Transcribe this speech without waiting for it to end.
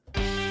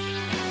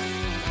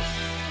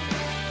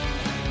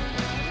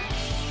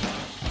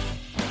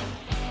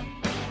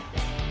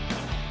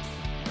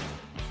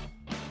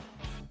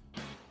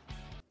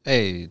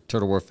Hey,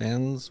 Turtle War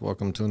fans,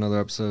 welcome to another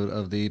episode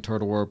of the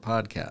Turtle War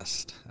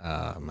podcast.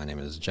 My name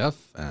is Jeff,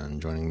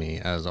 and joining me,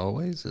 as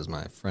always, is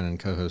my friend and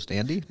co-host,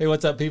 Andy. Hey,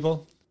 what's up,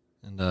 people?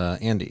 And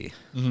Andy,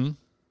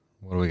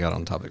 what do we got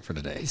on topic for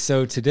today?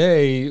 So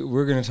today,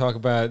 we're going to talk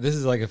about, this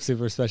is like a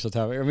super special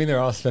topic. I mean, they're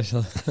all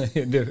special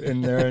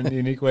in their own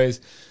unique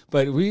ways.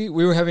 But we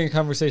were having a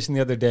conversation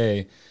the other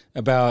day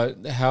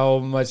about how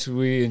much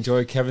we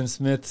enjoy Kevin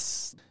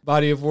Smith's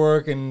body of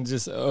work and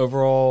just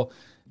overall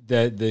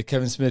the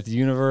Kevin Smith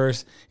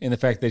universe and the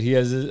fact that he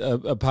has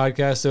a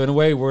podcast. So in a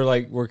way, we're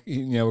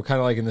kind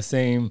of like in the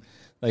same,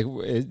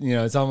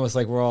 it's almost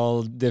like we're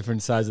all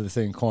different sides of the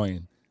same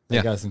coin,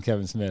 like us and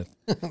Kevin Smith,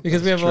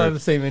 because we have a lot of the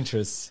same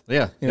interests.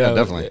 Yeah,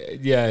 definitely.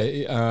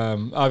 Yeah,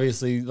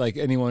 obviously, like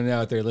anyone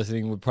out there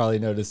listening would probably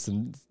notice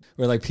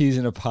we're like peas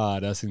in a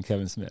pod, us and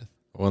Kevin Smith.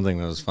 One thing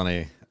that was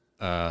funny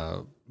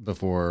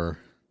before,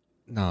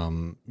 he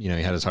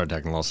had his heart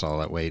attack and lost all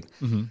that weight.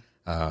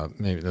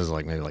 Maybe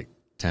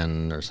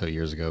 10 or so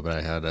years ago, but I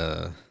had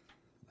a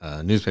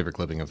newspaper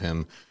clipping of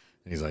him,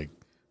 and he's like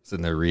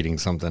sitting there reading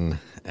something,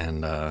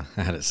 and I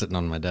had it sitting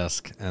on my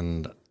desk,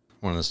 and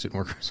one of the student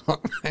workers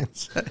walked by and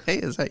said, "Hey,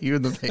 is that you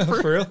in the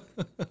paper?" For real?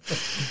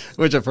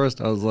 Which at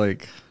first I was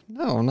like,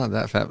 "No, I'm not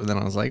that fat," but then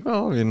I was like,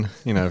 "Well, I mean,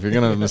 if you're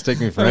gonna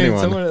mistake me for anyone,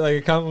 someone like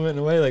a compliment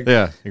in a way, like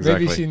yeah,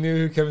 exactly. Maybe she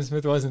knew who Kevin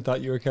Smith was and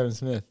thought you were Kevin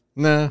Smith."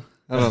 No,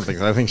 I don't think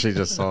so. I think she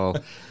just saw,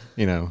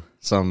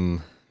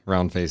 some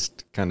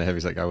round-faced kind of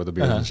heavyset guy with a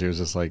beard, and she was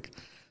just like.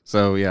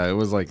 So, yeah, it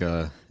was like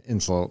a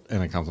insult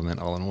and a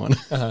compliment all in one.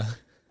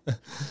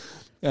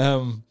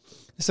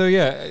 So,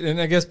 yeah, and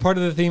I guess part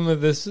of the theme of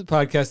this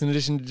podcast, in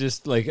addition to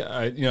just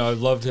I'd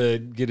love to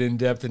get in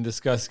depth and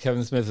discuss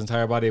Kevin Smith's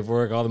entire body of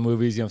work, all the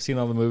movies. I've seen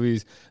all the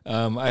movies.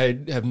 I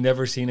have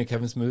never seen a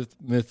Kevin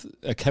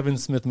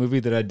Smith movie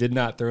that I did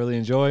not thoroughly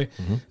enjoy.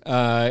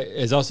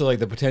 Is also like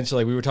the potential,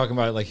 like we were talking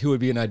about, like who would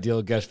be an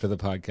ideal guest for the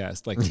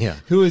podcast,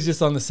 who is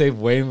just on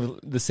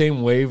the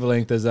same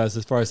wavelength as us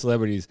as far as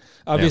celebrities.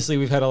 Obviously,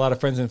 we've had a lot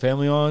of friends and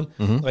family on.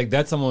 Like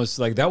that's almost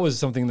like that was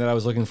something that I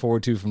was looking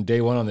forward to from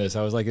day one on this.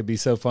 I was like, it'd be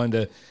so fun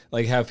to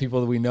have people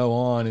that we know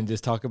on and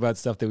just talk about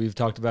stuff that we've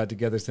talked about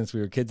together since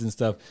we were kids and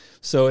stuff.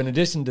 So in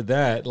addition to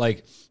that,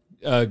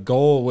 a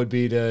goal would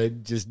be to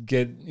just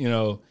get,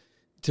 to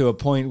a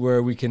point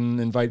where we can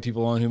invite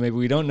people on who maybe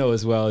we don't know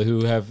as well,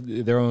 who have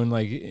their own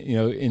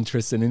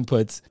interests and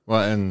inputs.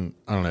 Well, and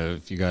I don't know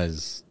if you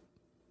guys,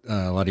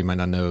 a lot of you might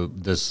not know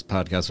this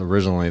podcast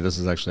originally. This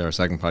is actually our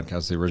second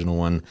podcast. The original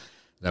one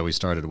that we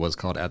started was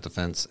called At the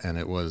Fence, and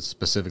it was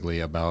specifically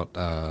about,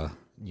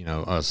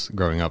 us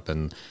growing up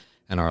and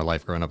our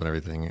life growing up and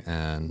everything.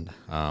 And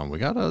we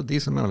got a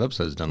decent amount of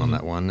episodes done on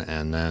that one.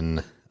 And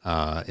then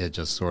it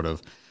just sort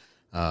of,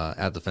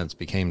 At the Fence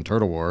became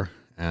Turtle War.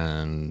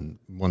 And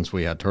once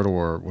we had a couple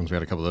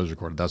of those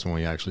recorded, that's when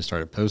we actually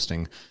started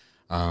posting.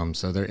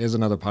 So there is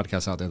another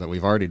podcast out there that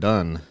we've already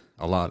done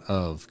a lot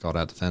of called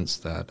At the Fence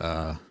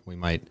that we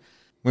might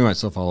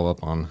still follow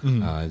up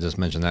on. I just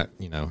mentioned that,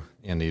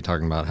 Andy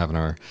talking about having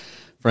our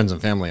friends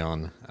and family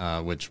on,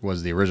 which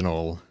was the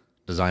original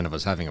design of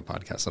us having a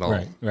podcast at all.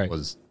 Right.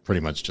 Was pretty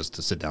much just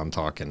to sit down and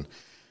talk and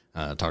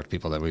talk to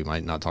people that we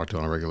might not talk to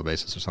on a regular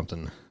basis or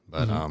something.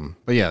 But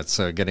yeah,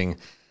 so getting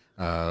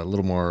a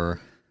little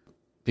more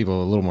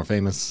people, a little more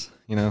famous,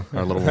 or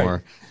a little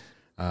more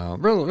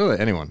really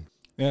anyone.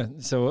 Yeah.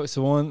 So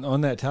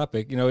on that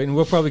topic, and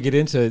we'll probably get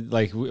into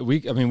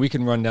we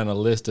can run down a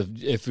list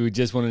of, if we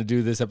just want to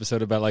do this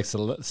episode about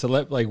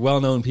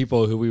well-known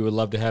people who we would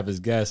love to have as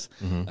guests.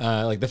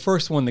 The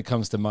first one that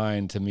comes to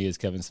mind to me is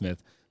Kevin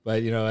Smith.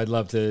 But, I'd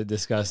love to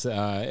discuss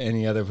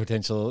any other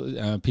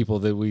potential people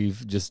that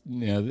we've just,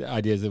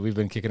 ideas that we've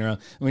been kicking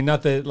around. I mean,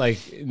 not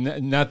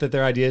that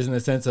they're ideas in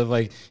the sense of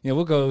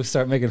we'll go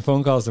start making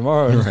phone calls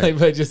tomorrow, right?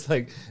 But just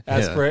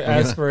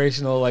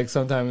aspirational,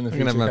 sometime in the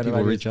future. We're going to have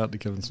people reach out to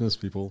Kevin Smith's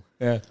people.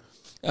 Yeah.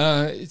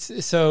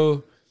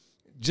 So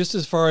just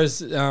as far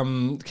as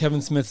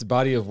Kevin Smith's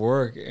body of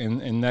work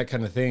and that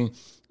kind of thing,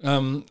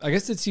 I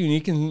guess it's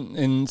unique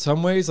in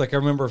some ways. I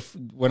remember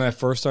when I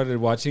first started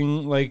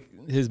watching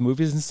his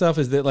movies and stuff,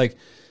 is that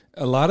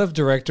a lot of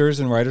directors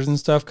and writers and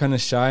stuff kind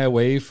of shy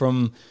away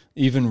from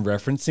even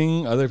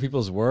referencing other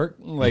people's work.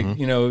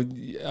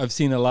 I've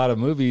seen a lot of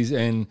movies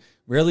and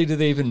rarely do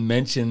they even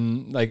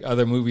mention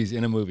other movies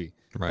in a movie.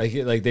 Right.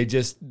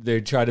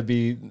 They try to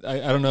be, I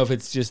don't know if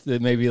it's just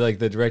that maybe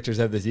the directors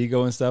have this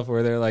ego and stuff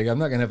where they're like, I'm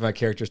not going to have my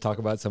characters talk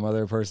about some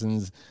other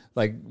person's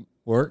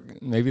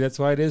work. Maybe that's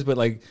why it is. But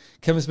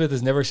Kevin Smith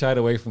has never shied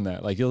away from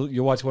that.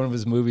 You'll watch one of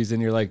his movies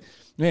and you're like,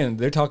 man,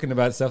 they're talking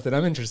about stuff that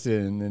I'm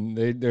interested in. And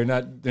they're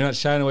not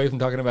shying away from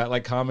talking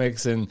about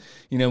comics and,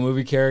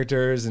 movie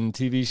characters and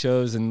TV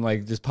shows and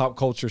just pop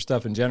culture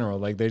stuff in general.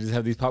 They just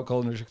have these pop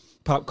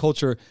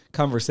culture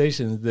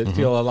conversations that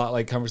feel a lot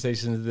like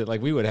conversations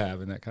that we would have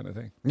and that kind of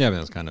thing. Yeah, I mean,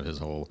 that's kind of his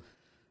whole,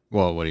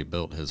 what he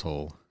built his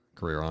whole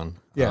career on.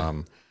 Yeah.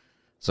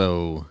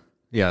 So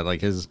yeah,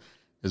 his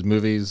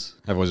movies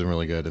have always been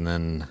really good. And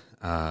then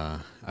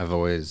I've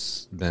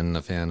always been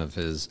a fan of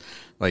his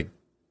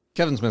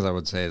Kevin Smith, I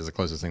would say, is the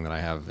closest thing that I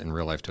have in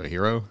real life to a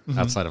hero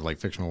outside of like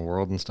fictional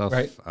world and stuff.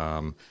 Right.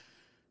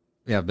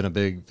 Yeah, I've been a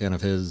big fan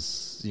of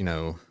his,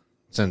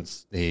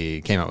 since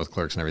he came out with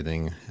Clerks and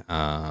everything.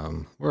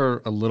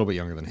 We're a little bit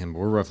younger than him, but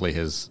we're roughly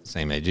his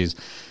same age. I think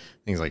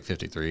he's like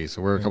 53,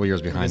 so we're a couple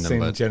years behind the them. Same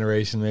But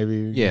generation,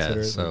 maybe.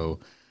 yeah, so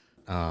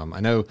I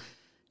know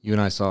you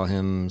and I saw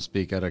him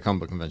speak at a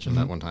comic book convention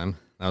that one time.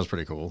 That was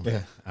pretty cool.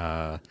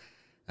 Yeah.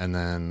 And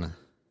then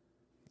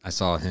I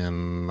saw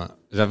him.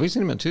 Have we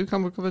seen him at 2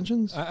 comic book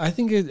conventions? I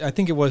think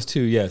it was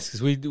 2, yes,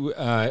 because we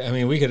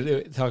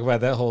could talk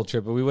about that whole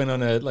trip, but we went on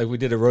we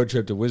did a road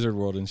trip to Wizard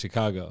World in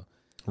Chicago.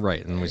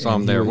 Right, and we saw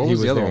him there. What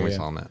was the other one we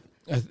saw him at?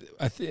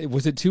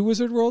 Was it 2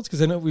 Wizard Worlds?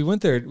 Because I know we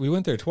went there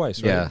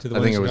twice, right? Yeah, To the I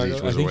one think in it was Chicago?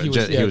 each Wizard World. He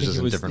was just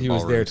in different He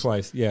was there ballrooms.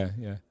 twice. Yeah.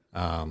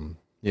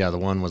 Yeah, the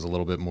one was a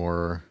little bit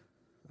more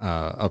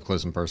up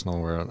close and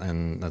personal,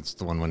 and that's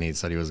the one when he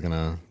said he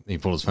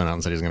pulled his phone out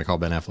and said he was going to call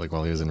Ben Affleck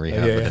while he was in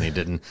rehab, but then he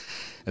didn't.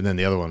 And then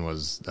the other one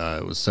was,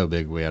 it was so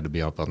big we had to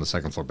be up on the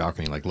second floor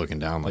balcony, like looking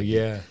down,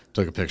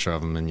 took a picture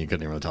of him and you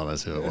couldn't even tell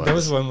us who it was. That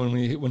was the one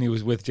when he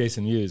was with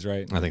Jason Mewes,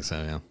 right? I think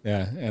so, yeah.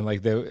 Yeah, and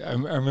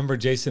I remember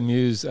Jason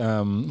Mewes,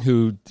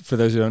 who, for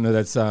those who don't know,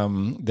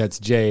 that's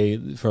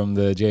Jay from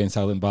the Jay and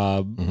Silent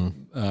Bob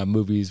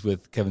movies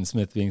with Kevin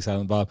Smith being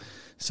Silent Bob.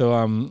 So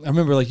I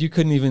remember you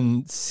couldn't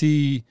even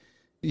see.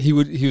 He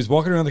was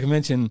walking around the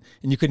convention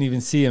and you couldn't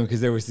even see him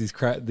because there was these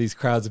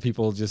crowds of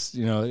people just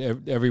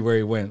everywhere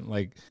he went.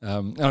 I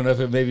don't know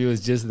if maybe it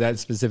was just that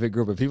specific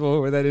group of people who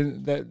were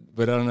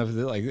but I don't know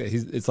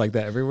if it's like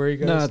that everywhere he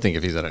goes. No, I think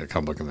if he's at a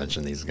comic book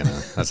convention,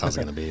 that's how it's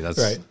gonna be. That's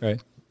right.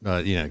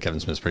 But Kevin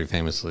Smith pretty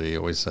famously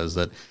always says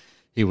that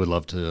he would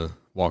love to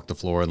walk the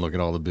floor and look at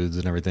all the booths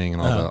and everything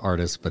and all the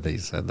artists, but he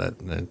said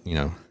that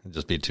it'd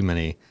just be too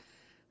many.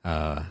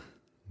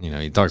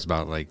 He talks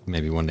about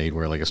maybe one day he'd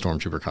wear a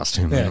stormtrooper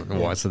costume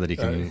so that he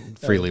can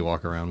freely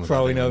walk around. For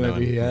all we know,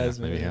 maybe he has.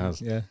 Maybe he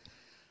has. Yeah.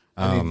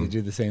 I need to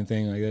do the same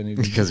thing like that.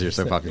 Because you're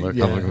so popular at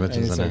comic conventions.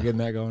 I need to start getting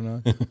that going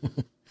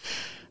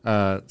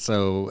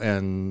on.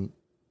 And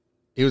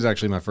he was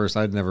actually my first.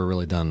 I'd never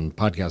really done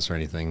podcasts or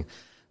anything.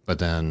 But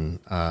then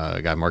a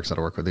guy Mark's out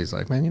of work with, he's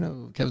like,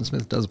 man, Kevin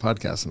Smith does a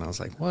podcast. And I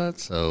was like, what?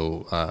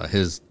 So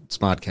his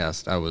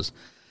Smodcast, I was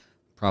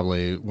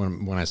probably,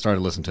 when I started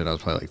listening to it, I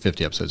was probably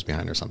 50 episodes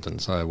behind or something.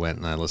 So I went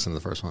and I listened to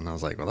the first one. And I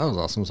was like, well, that was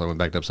awesome. So I went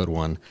back to episode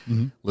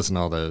 1, listened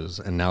to all those.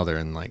 And now they're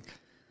in I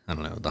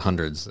don't know, the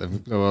hundreds.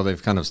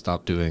 They've kind of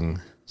stopped doing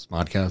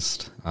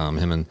Smodcast.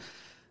 Him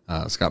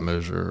and Scott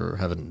Mosier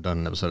haven't done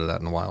an episode of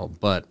that in a while.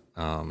 But,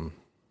 all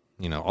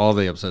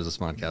the episodes of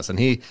Smodcast. And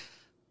he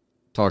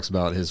talks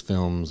about his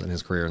films and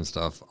his career and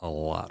stuff a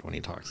lot when he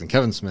talks. And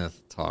Kevin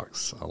Smith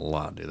talks a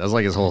lot, dude. That's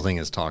his whole thing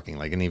is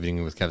talking. An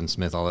Evening with Kevin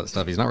Smith, all that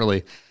stuff. He's not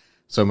really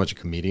so much a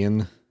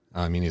comedian.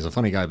 I mean, he's a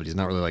funny guy, but he's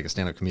not really a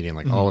stand-up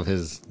comedian. All of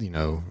his,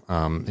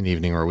 An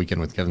Evening or a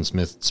Weekend with Kevin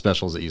Smith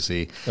specials that you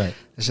see, right.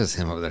 It's just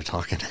him over there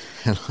talking.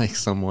 And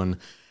someone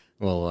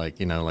will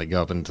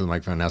go up into the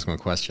microphone and ask him a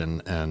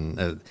question.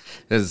 And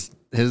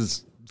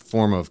his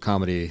form of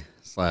comedy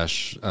 /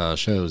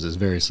 shows is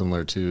very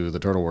similar to the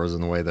Turtle Wars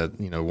in the way that,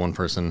 one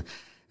person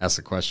asks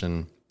a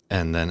question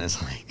and then it's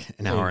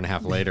an hour and a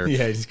half later,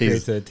 he's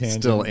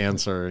still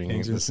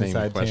answering the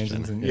same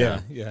question.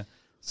 Yeah.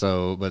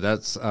 So, but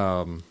that's,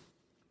 when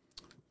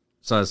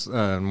I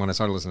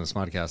started listening to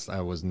Smodcast,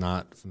 I was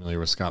not familiar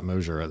with Scott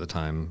Mosier at the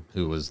time,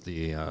 who was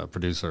the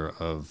producer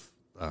of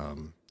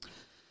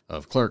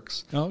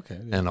Clerks. Oh, okay.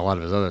 Yeah. And a lot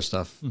of his other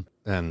stuff.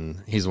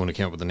 And he's the one who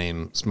came up with the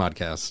name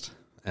Smodcast.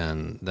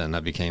 And then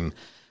that became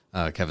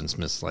Kevin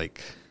Smith's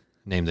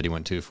name that he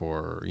went to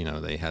for,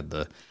 they had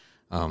the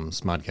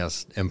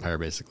Smodcast empire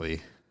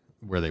basically,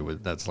 where they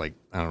would, that's I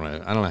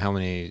don't know how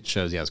many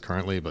shows he has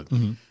currently, but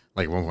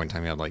at one point in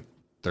time he had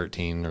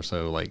 13 or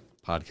so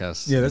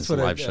podcasts. Yeah, that's what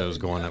live shows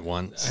going at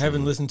once. I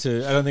haven't listened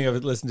to. I don't think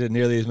I've listened to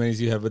nearly as many as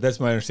you have, but that's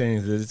my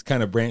understanding that it's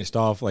kind of branched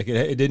off.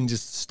 It didn't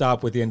just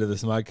stop with the end of the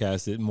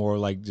Smodcast. It more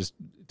just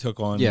took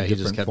on. Yeah, he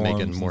just kept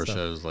making more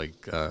shows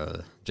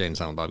Jay and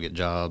Silent Bob Get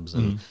Jobs,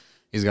 and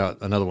he's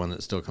got another one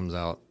that still comes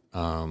out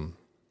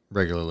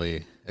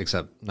regularly,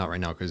 except not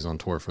right now because he's on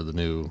tour for the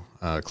new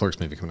Clerks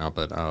movie coming out.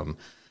 But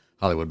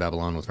Hollywood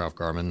Babylon with Ralph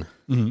Garman.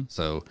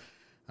 So,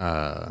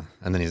 and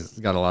then he's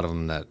got a lot of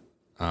them that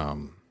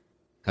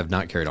have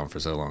not carried on for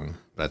so long.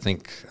 But I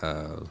think,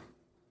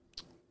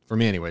 for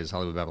me anyways,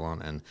 Hollywood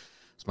Babylon and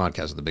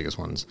Smodcast are the biggest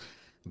ones.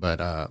 But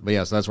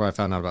yeah, so that's where I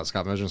found out about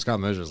Scott Mosier. And Scott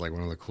Mosier is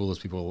one of the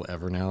coolest people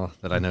ever now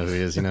that I know who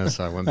he is,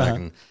 So I went back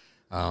and,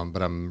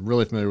 but I'm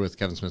really familiar with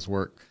Kevin Smith's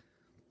work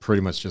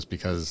pretty much just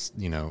because,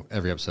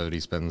 every episode he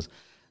spends,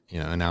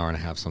 an hour and a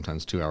half,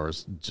 sometimes 2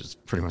 hours,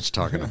 just pretty much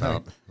talking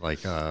about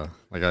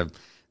I'm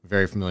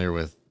very familiar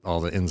with all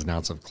the ins and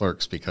outs of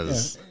Clerks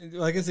because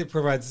well, I guess it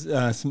provides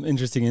some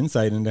interesting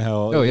insight into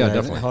how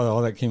definitely how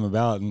all that came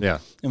about. And, I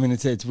mean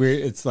it's weird.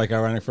 It's like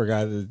ironic for a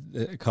guy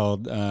that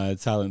called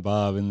Silent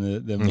Bob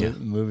in the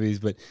movies,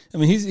 but I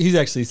mean he's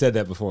actually said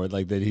that before,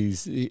 like that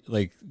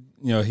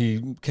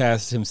he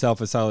cast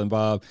himself as Silent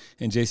Bob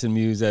and Jason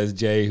Mewes as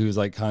Jay, who's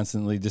like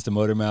constantly just a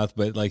motor mouth,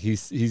 but like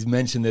he's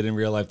mentioned that in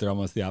real life they're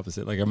almost the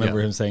opposite. Like I remember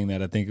him saying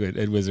that, I think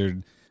at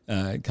Wizard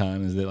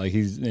Con, is that like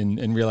he's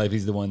in real life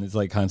he's the one that's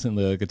like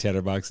constantly like a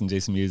chatterbox and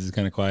Jason Mewes is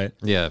kind of quiet.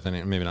 Yeah, if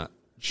any, maybe not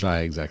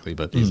shy exactly,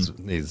 but he's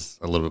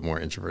a little bit more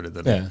introverted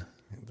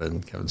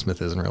than Kevin Smith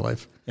is in real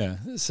life. Yeah.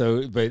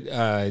 So, but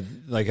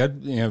like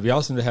I'd it'd be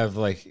awesome to have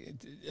like,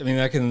 I mean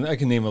I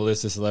can name a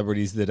list of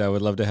celebrities that I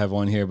would love to have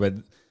on here, but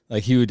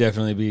like he would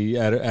definitely be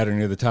at or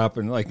near the top.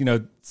 And like,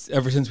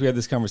 ever since we had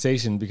this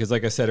conversation, because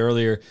like I said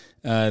earlier,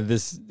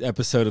 this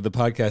episode of the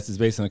podcast is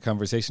based on a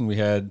conversation we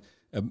had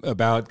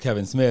about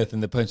Kevin Smith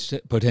and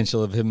the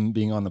potential of him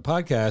being on the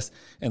podcast.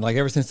 And like,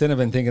 ever since then I've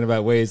been thinking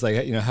about ways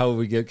like, how would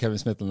we get Kevin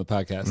Smith on the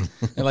podcast?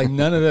 And like,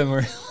 none of them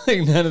are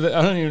like, I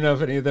don't even know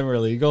if any of them are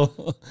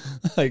legal.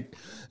 Like,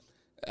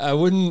 I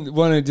wouldn't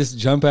want to just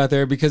jump out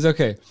there because,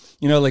 okay,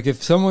 like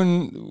if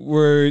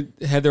someone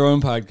had their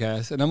own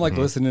podcast and I'm like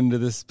listening to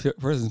this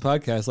person's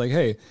podcast, like,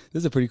 hey,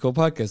 this is a pretty cool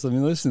podcast. Let me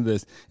listen to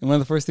this. And one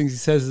of the first things he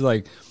says is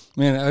like,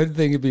 man, I would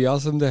think it'd be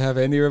awesome to have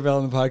Andy Revell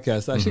on the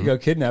podcast. I should go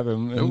kidnap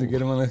him and to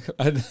get him on the,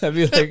 I'd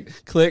be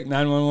like, click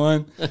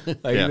 911.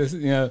 Like this,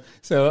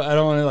 so I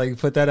don't want to like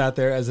put that out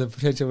there as a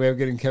potential way of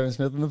getting Kevin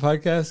Smith on the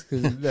podcast.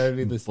 Cause that would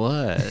be this.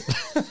 What?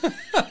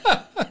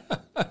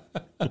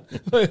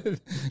 But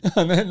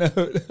on that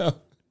note,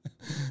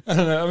 I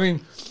don't know. I mean,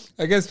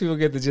 I guess people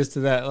get the gist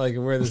of that, like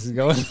where this is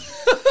going.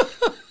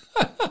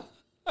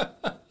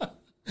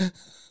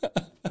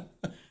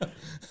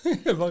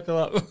 Buckle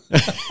up.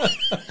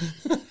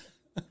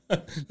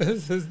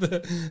 This is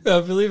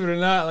believe it or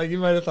not, like you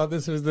might have thought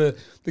this was the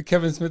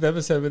Kevin Smith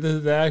episode, but this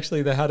is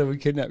actually the How Do We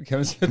Kidnap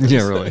Kevin Smith episode.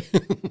 Yeah, really.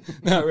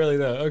 Not really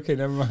though. Okay,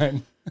 never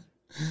mind.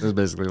 This is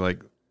basically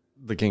like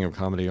the King of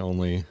Comedy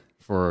only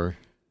for.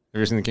 Have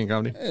you ever seen the King of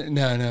Comedy?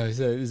 No. Is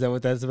that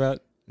what that's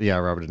about? Yeah,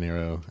 Robert De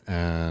Niro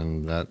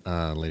and that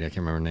lady, I can't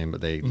remember her name, but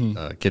they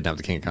kidnapped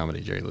the King of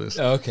Comedy, Jerry Lewis.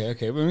 Oh, okay.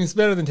 But I mean, it's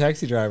better than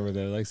Taxi Driver,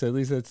 though. Like, so at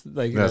least that's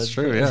like that's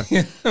true. Yeah,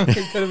 could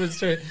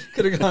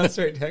have gone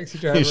straight Taxi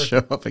Driver. You show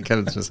up at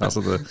Kevin Smith's house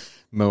with a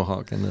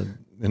mohawk and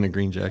a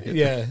green jacket.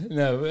 Yeah,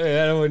 no,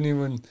 I wouldn't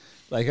even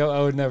like.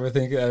 I would never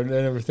think. I would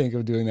never think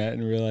of doing that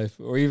in real life,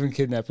 or even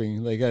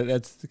kidnapping. Like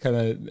that's kind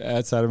of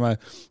outside of my.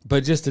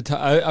 But just to,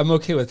 I'm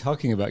okay with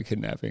talking about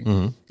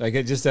kidnapping. Like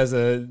it just as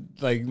a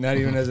like not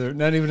even as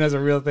a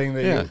real thing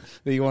that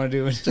you want to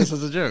do. Just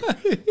as a joke.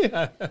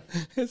 Yeah,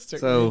 it's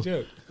strictly a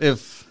joke.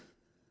 If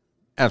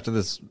after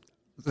this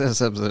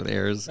episode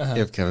airs,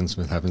 if Kevin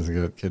Smith happens to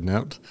get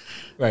kidnapped,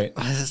 right?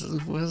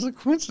 What is a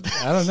coincidence?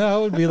 I don't know. I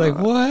would be like,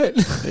 what?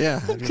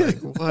 Yeah, I'd be like,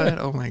 what?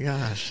 Oh my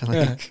gosh! Like.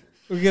 Yeah.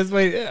 Because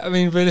wait, I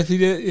mean, but if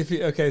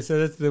he okay, so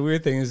that's the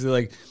weird thing is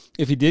like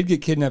if he did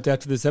get kidnapped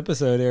after this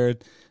episode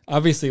aired,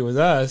 obviously it was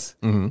us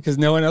because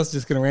no one else is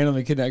just going to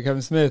randomly kidnap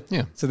Kevin Smith.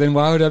 Yeah. So then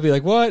why would I be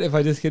like, what if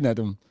I just kidnapped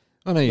him?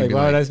 Oh, no, like,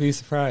 why would I be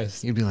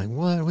surprised? You'd be like,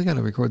 what? We got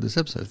to record this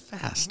episode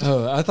fast.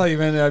 Oh, I thought you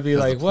meant I'd be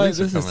like, what?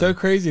 This is so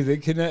crazy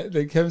that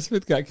Kevin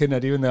Smith got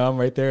kidnapped, even though I'm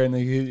right there and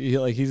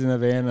he's in the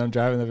van and I'm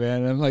driving the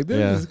van. And I'm like,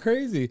 this is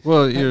crazy.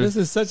 Well, this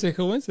is such a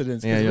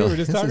coincidence. Yeah, we were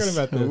just talking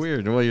about this.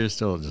 Weird. Well, you're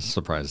still just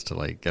surprised to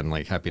like, and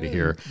like happy to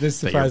hear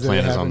that your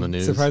plan is on the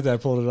news. Surprised that I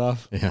pulled it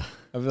off. Yeah.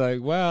 I'd be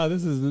like, wow,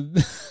 this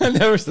is, I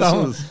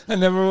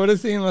never would have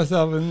seen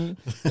myself in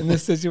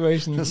this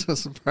situation. This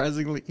was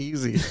surprisingly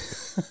easy.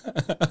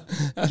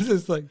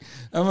 Honestly,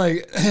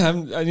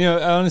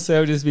 I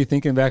would just be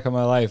thinking back on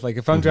my life. Like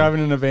if I'm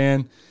driving in a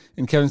van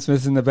and Kevin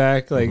Smith's in the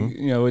back, like,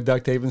 with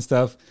duct tape and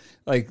stuff,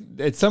 like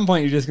at some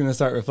point you're just going to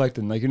start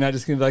reflecting. Like you're not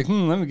just going to be like,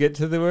 let me get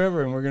to the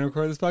wherever and we're going to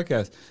record this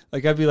podcast.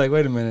 Like I'd be like,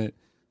 wait a minute.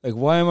 Like,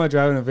 why am I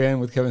driving a van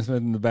with Kevin Smith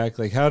in the back?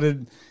 Like, how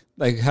did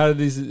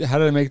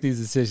I make these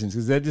decisions?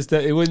 Because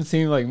it wouldn't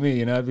seem like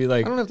me, I'd be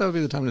like, I don't know if that would be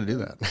the time to do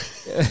that.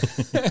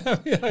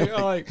 I'd be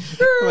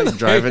like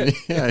driving,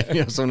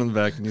 you have someone in the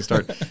back and you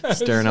start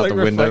staring out the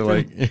window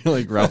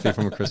like Ralphie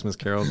from A Christmas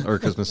Carol or A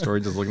Christmas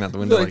Story, just looking out the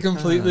window, like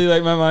completely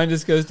like my mind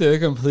just goes to a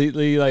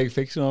completely like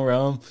fictional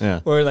realm. Yeah.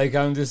 Or like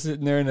I'm just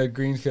sitting there in a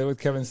green field with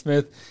Kevin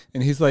Smith,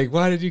 and he's like,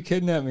 "Why did you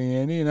kidnap me,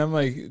 Andy?" And I'm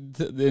like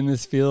in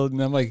this field,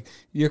 and I'm like,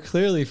 "You're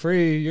clearly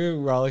free. You're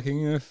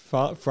frolicking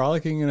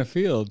in a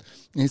field."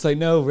 And he's like,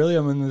 no, really,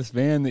 I'm in this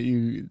van that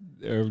you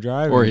are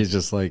driving. Or he's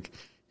just like,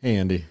 hey,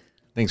 Andy,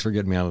 thanks for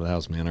getting me out of the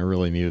house, man. I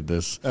really needed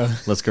this.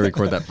 Let's go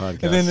record that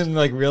podcast. And then in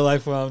like real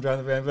life while I'm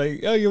driving the van, I'm like,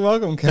 oh, you're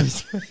welcome,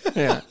 Kevin.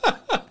 Yeah.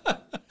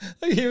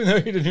 Even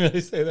though he didn't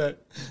really say that.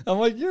 I'm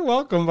like, you're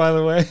welcome, by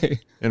the way.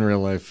 In real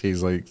life,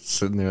 he's like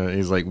sitting there,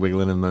 he's like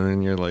wiggling and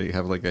moaning. You're like,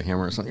 have like a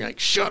hammer or something. You're like,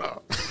 shut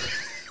up.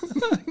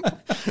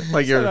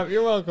 Like shut up,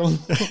 you're welcome.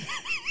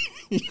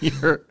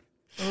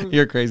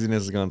 Your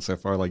craziness has gone so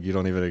far, like you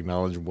don't even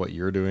acknowledge what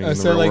you're doing in the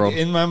So real like world.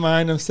 in my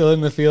mind, I'm still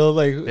in the field,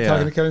 like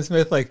talking to Kevin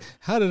Smith, like,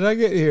 how did I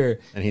get here?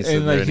 And he's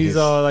and like he's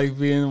all like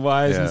being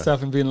wise and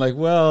stuff, and being like,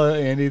 well,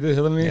 Andy,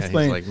 let me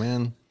explain. He's like,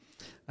 man,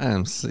 I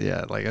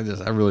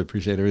really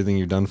appreciate everything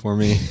you've done for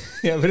me.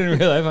 Yeah, but in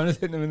real life, I'm just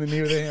hitting him in the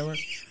knee with a hammer.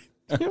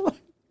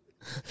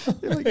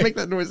 You're like, make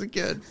that noise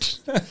again.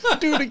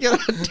 Do it again.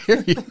 I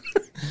dare you.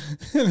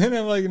 And then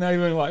I'm like not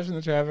even watching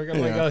the traffic.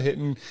 I'm like all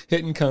hitting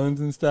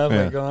cones and stuff,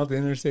 like going off the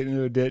interstate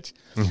into a ditch.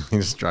 He's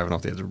just driving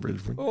off the edge of a bridge.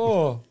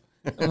 Oh,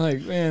 I'm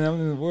like,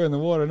 man, we're in the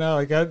water now.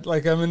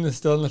 Like I'm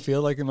still in the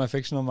field, like in my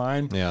fictional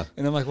mind. Yeah.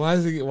 And I'm like,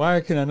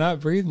 why can I not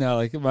breathe now?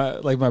 Like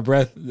my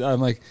breath. I'm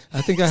like,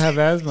 I think I have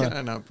asthma. Can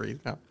I not breathe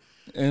now?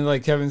 And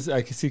like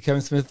I can see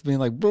Kevin Smith being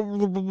like, blah,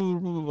 blah, blah, blah,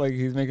 blah, like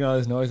he's making all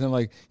this noise. And I'm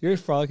like, you're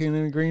frolicking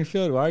in a green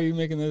field. Why are you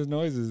making those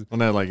noises? Well,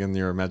 no, like in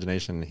your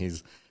imagination,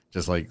 he's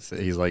just like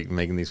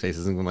making these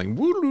faces and going like,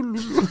 woo.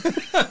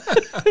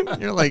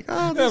 You're like,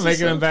 oh, this I'm making is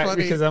so them back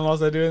funny. because I'm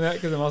also doing that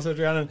because I'm also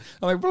drowning.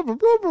 I'm like, blah, blah,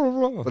 blah,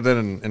 blah, blah. But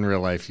then in real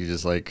life, you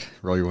just like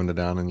roll your window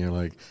down and you're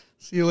like,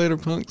 see you later,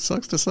 punk.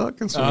 Sucks to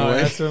suck and swim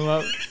away. I swim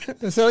up.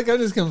 So like I'm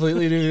just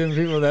completely different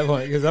people at that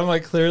point because I'm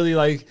like clearly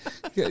like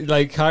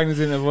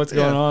cognizant of what's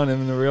going on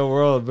in the real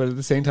world, but at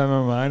the same time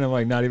in my mind I'm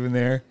like not even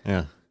there.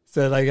 Yeah.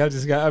 So like I've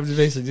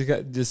basically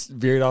got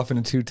veered off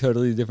into two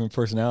totally different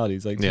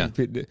personalities, like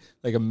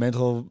like a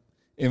mental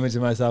image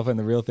of myself and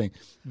the real thing.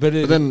 But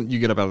then you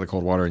get up out of the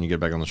cold water and you get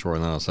back on the shore,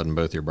 and then all of a sudden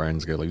both your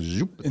brains go like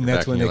zoop, and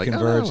that's when they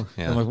converge. Oh.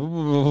 Yeah. I'm like,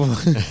 whoa.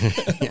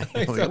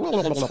 Like,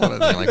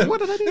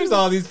 what did I do? There's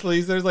all these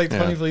police. There's like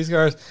 20 police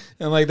cars,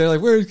 and like they're like,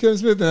 "Where's Kevin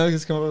Smith?" And I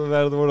just come up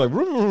out of the water like,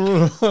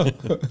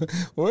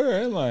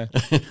 "Where am I?"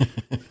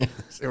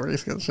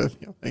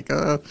 Like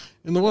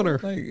in the water.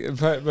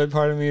 But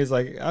part of me is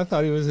like, I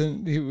thought he was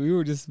in. We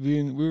were just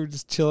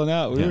chilling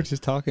out. We were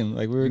just talking.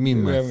 Like we were. You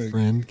mean we my having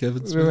friend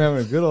Kevin Smith? We were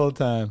having a good old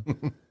time.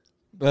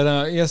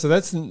 But so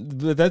that's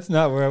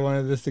not where I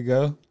wanted this to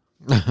go.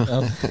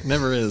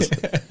 Never is.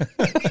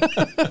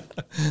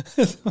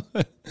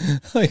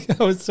 Like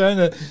I was trying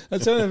to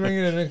bring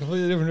it in a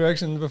completely different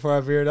direction before I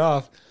veered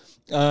off.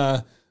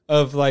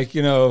 Of like,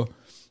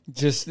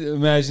 just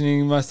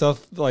imagining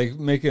myself like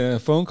making a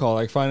phone call,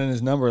 like finding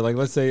his number. Like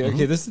let's say,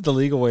 okay, this is the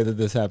legal way that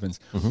this happens.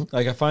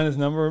 Like I find his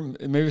number.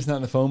 Maybe it's not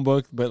in the phone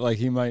book, but like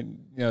he might,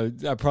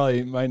 I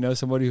probably might know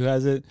somebody who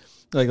has it.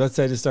 Like let's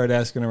say I just start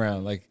asking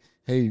around, like,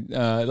 hey,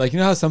 like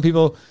how some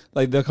people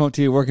like they'll come up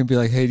to you at work and be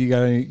like, hey,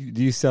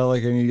 do you sell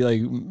like any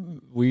like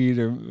weed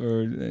or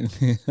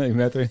like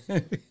meth or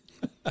anything?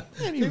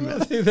 People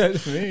do that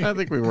to me. I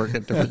think we work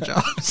at different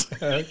jobs.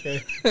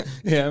 Okay.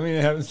 Yeah, I mean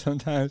it happens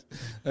sometimes.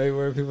 Like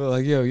where people are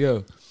like,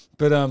 yo.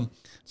 But so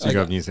you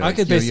go up and you say, I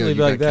could basically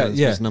be like that. Kevin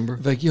Smith's number?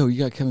 Like, yo, you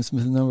got Kevin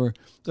Smith's number.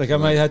 Like I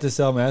might have to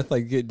sell meth.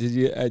 Like did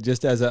you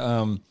just as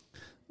a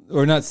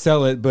or not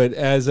sell it, but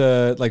as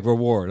a like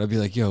reward. I'd be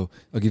like, yo,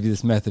 I'll give you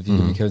this meth if you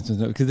give me Kevin Smith's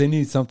number. Because they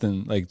need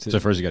something like to. So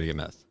first you got to get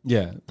meth.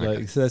 Yeah. Okay.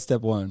 Like so that's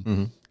step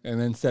one. And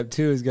then step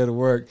two is go to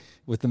work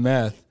with the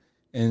meth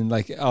and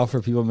like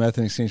offer people meth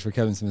in exchange for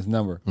Kevin Smith's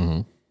number.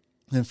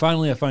 And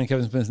finally I find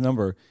Kevin Smith's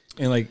number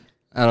and like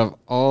out of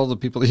all the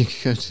people that you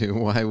could go to,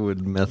 why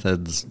would meth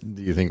heads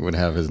do you think would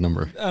have his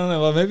number? I don't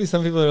know. Well, maybe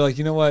some people are like,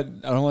 you know what?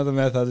 I don't want the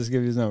meth. I'll just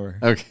give you his number.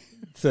 Okay.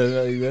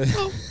 So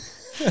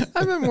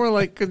I meant more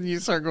like could you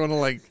start going to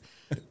like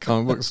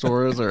comic book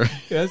stores or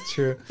that's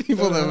true.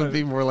 People that would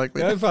be more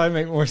likely. That would probably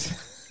make more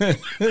sense.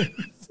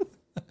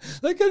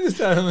 Like I just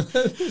out on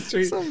the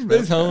street,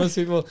 there's homeless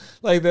people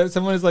like that.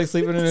 Someone is like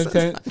sleeping in a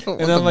tent,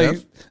 and I'm like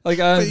I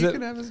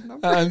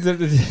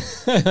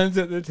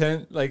unzip the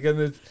tent, like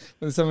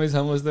when somebody's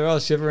homeless, they're all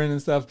shivering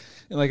and stuff,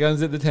 and like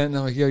unzip the tent, and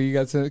I'm like, yo, you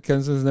got some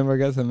Kevin Smith's number? I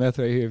got some meth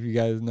right here. If you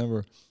got his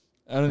number,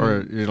 I don't know.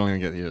 Or you don't even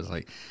get you. It's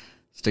like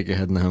stick your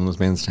head in the homeless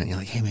man's tent. You're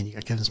like, hey man, you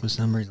got Kevin Smith's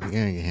number? He's like,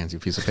 yeah. He hands you a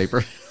piece of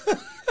paper.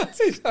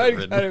 I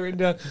got it written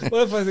down.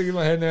 What if I stick in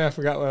my head there? I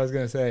forgot what I was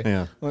gonna say.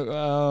 Yeah. Like,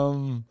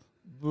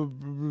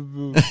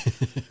 and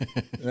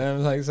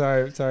I'm like,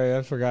 sorry,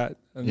 I forgot.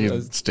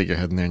 You stick your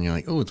head in there and you're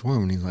like, oh, it's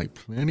warm. And he's like,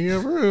 plenty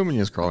of room. And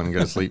you just crawl in and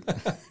go to sleep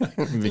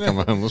and become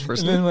a homeless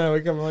person. And then when I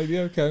wake up, I'm like, do you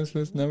have Kevin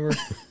Smith's number?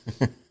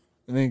 And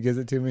then he gives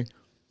it to me.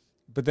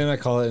 But then I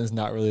call it and it's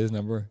not really his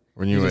number.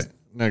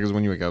 Because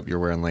when you wake up, you're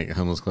wearing like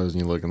homeless clothes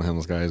and you look and the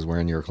homeless guy is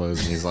wearing your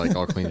clothes and he's like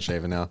all clean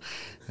shaven now.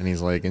 And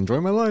he's like,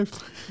 enjoy my life.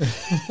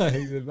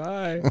 He said,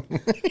 bye.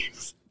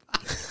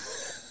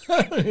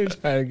 He's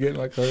trying to get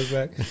my clothes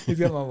back. He's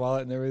got my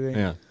wallet and everything.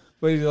 Yeah.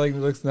 But he like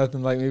looks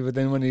nothing like me. But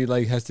then when he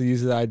like has to use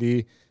his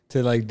ID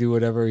to like do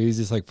whatever, he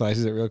just like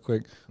flashes it real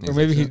quick. Or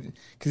maybe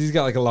because he's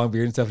got like a long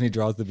beard and stuff, and he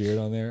draws the beard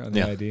on there on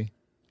the ID.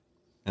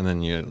 And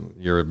then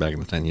you're back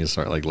in the tent. You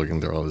start like looking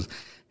through all his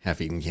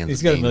half-eaten cans.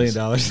 He's got $1 million.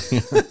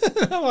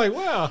 I'm like,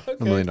 wow,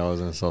 okay. $1 million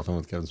in a cell phone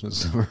with Kevin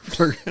Smith's number.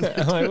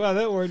 I'm like, wow,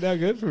 that worked out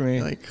good for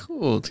me. Like,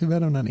 cool. Too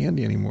bad I'm not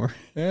Andy anymore.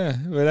 Yeah,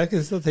 but I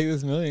can still take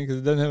this $1 million because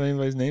it doesn't have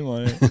anybody's name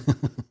on it.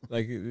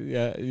 Like,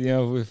 yeah,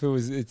 if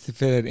it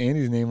had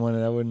Andy's name on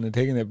it, I wouldn't have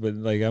taken it. But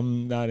like,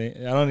 I'm not. I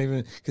don't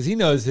even because he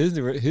knows his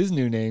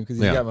new name because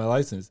he's got my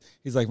license.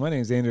 He's like, my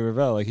name's Andy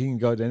Ravel. Like, he can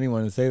go to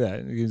anyone and say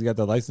that. He's got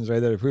the license right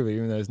there to prove it,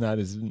 even though it's not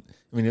his.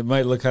 I mean, it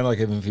might look kind of like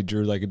him if he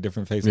drew like a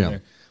different face in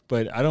there.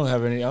 But I don't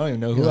have any. I don't even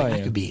know who I am. I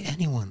could be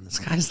anyone. The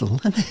sky's the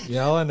limit.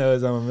 Yeah, all I know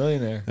is I'm a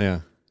millionaire. Yeah.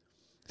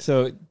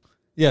 So.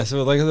 Yeah,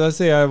 so like let's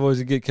say I was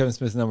to get Kevin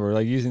Smith's number,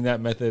 like using that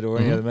method or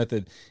any other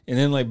method, and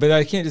then like, but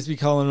I can't just be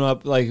calling him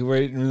up like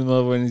right in the middle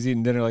of when he's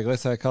eating dinner. Like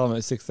let's say I call him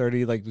at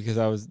 6:30, like because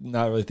I was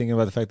not really thinking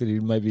about the fact that he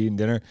might be eating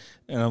dinner,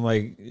 and I'm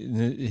like,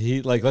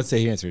 he like let's say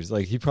he answers,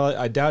 like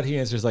I doubt he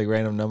answers like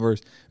random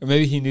numbers, or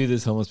maybe he knew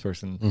this homeless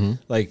person,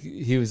 like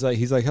he's like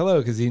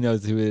hello because he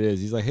knows who it is.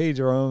 He's like, hey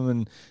Jerome,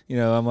 and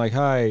I'm like,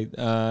 hi,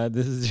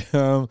 this is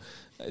Jerome,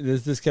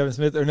 this is Kevin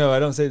Smith, or no, I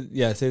don't say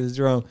say this is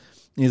Jerome,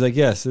 and he's like,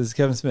 yes, this is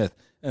Kevin Smith.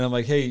 And I'm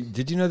like, hey,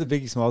 did you know that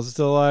Biggie Smalls is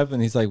still alive?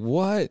 And he's like,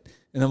 what?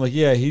 And I'm like,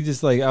 yeah, he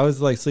just like, I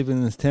was like sleeping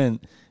in this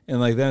tent.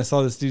 And like, then I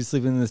saw this dude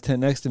sleeping in this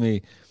tent next to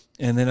me.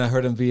 And then I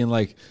heard him being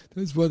like,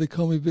 that's why they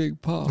call me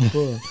Big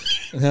Papa.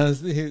 And I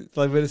was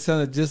like, but it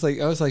sounded just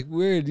like, I was like,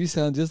 weird, you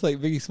sound just like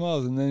Biggie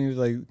Smalls. And then he was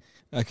like,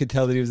 I could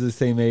tell that he was the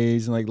same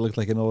age and like looked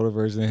like an older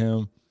version of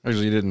him.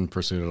 Actually, you didn't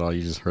pursue it at all.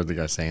 You just heard the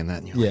guy saying that.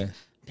 And you're like,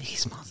 Biggie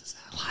Smalls is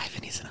alive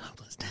and he's in a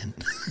homeless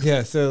tent.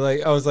 Yeah. So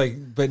like, I was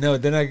like, but no,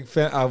 then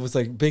I was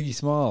like, Biggie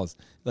Smalls.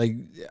 Like,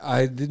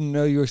 I didn't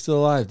know you were still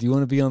alive. Do you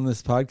want to be on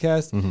this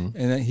podcast?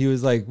 And he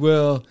was like,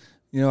 well,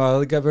 I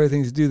got better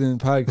things to do than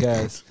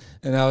podcast.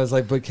 And I was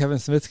like, but Kevin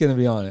Smith's going to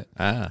be on it.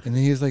 And then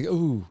he was like,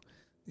 ooh,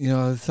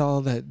 I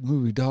saw that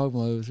movie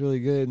Dogma. It was really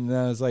good. And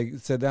I was like,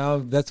 so now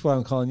that's why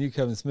I'm calling you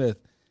Kevin Smith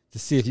to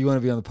see if you want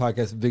to be on the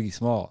podcast with Biggie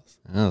Smalls.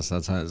 Oh, so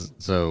that's how.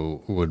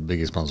 So would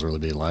Biggie Smalls really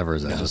be alive, or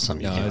is that just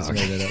something? No, I just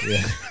made that up.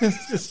 Yeah,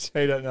 it's just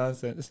straight up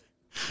nonsense.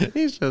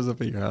 He shows up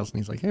at your house and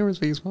he's like, hey, where's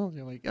Biggie Smalls?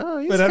 You're like,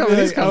 oh, but coming,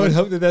 like, I would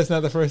hope that that's not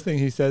the first thing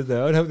he says,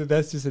 though. I would hope that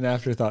that's just an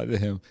afterthought to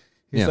him.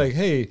 He's like,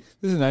 hey,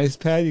 this is a nice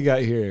pad you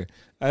got here.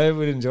 I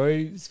would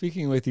enjoy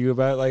speaking with you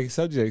about like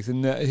subjects.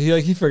 And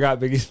he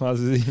forgot Biggie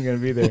Smalls was even going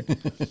to be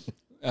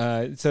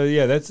there. So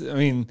yeah,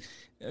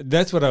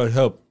 that's what I would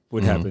hope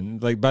would happen.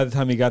 Like by the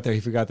time he got there, he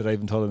forgot that I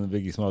even told him that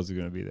Biggie Smalls was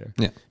going to be there.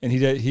 Yeah. And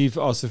he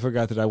also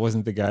forgot that I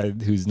wasn't the guy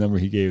whose number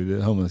he gave,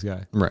 the homeless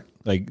guy. Right.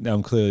 Like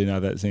I'm clearly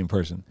not that same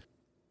person.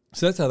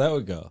 So that's how that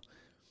would go.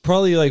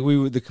 Probably like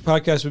the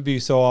podcast would be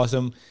so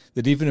awesome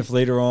that even if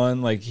later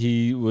on, like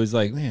he was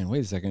like, man,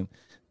 wait a second.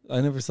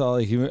 I never saw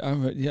like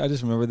I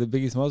just remember that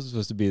Biggie Smalls was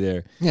supposed to be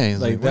there. Yeah.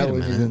 He's like that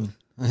was even.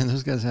 And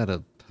those guys had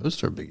a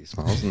poster of Biggie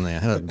Smalls and they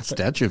had a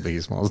statue of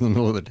Biggie Smalls in the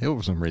middle of the table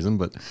for some reason,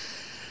 but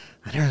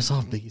I never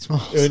saw Biggie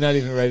Smalls. It would not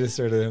even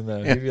register to him,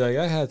 though. Yeah. He'd be like,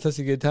 I had such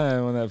a good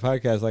time on that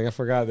podcast. Like, I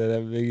forgot that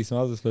Biggie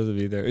Smalls was supposed to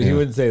be there. Yeah. He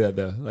wouldn't say that,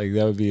 though. Like,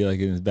 that would be, like,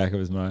 in the back of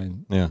his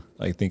mind. Yeah.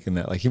 Like, thinking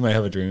that. Like, he might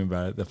have a dream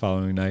about it the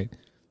following night.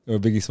 Or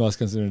Biggie Smalls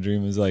comes in a dream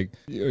and is like,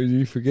 are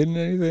you forgetting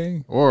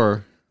anything?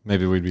 Or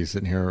maybe we'd be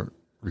sitting here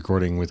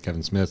recording with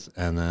Kevin Smith,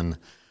 and then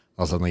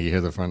all of a sudden, like, you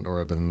hear the front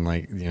door open,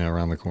 like,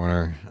 around the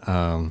corner.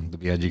 The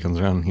BIG comes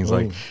around, and he's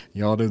like,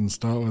 y'all didn't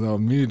start without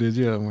me, did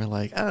you? And we're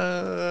like,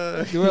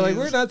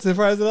 we're not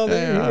surprised at all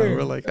that you're here.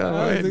 We're like,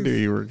 I knew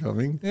you were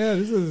coming. Yeah,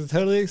 this is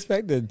totally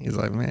expected. He's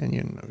like, man,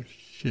 you know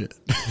shit.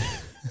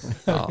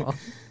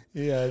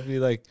 Yeah, I'd be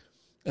like,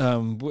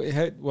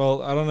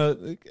 well, I don't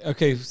know.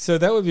 Okay, so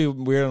that would be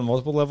weird on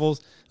multiple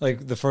levels.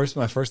 Like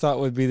my first thought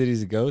would be that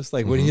he's a ghost.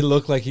 Like, would he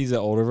look like he's an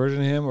older version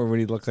of him, or would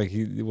he look like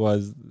he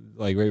was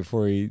like right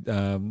before he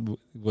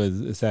was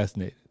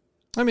assassinated?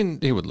 I mean,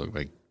 he would look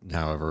like,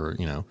 however,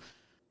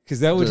 because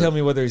that would tell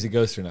me whether he's a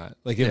ghost or not.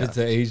 Like if it's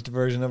an aged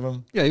version of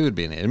him. Yeah, he would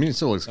be an. I mean, it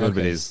still looks good,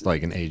 but he's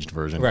like an aged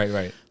version.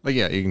 Right. Like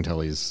yeah, you can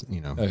tell he's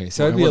Okay,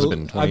 so I'd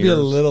be a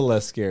little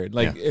less scared.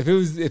 Like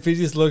if he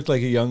just looked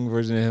like a young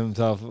version of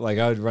himself, like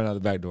I would run out the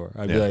back door.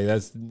 I'd be like,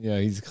 that's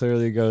he's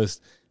clearly a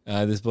ghost.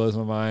 This blows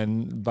my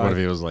mind. What if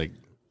he was like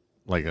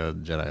a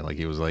Jedi? Like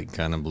he was like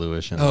kind of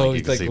bluish and like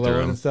you could see through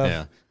him and stuff.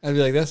 Yeah, I'd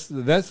be like,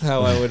 that's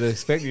how I would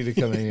expect you to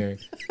come in here.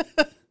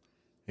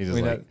 He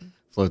just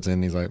floats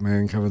in. He's like,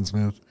 man, Kevin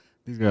Smith.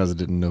 These guys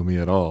didn't know me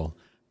at all.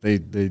 They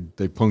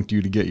punked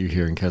you to get you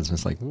here, and Kevin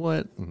Smith's like,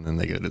 what? And then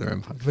they go to their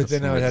own podcast. But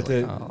then I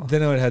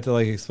would have to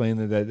like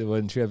explain that it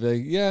wasn't true. I'd be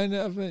like, yeah, I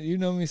know, you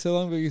know me so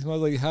long, but you smell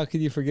like, how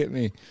could you forget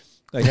me?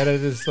 Like, I had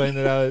to explain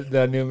that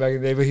I knew him back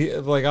in the day. But he,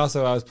 like,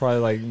 also I was probably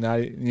like not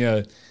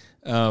even.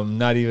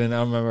 I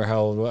don't remember how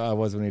old I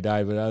was when he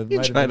died, but I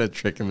was trying to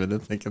trick him into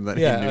thinking that.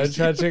 Yeah, I was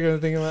trying to trick him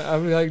into thinking. I'd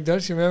be like,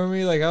 don't you remember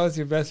me? Like, I was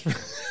your best friend.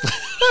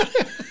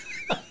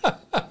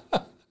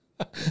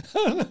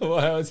 I don't know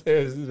why I would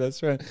say I was his best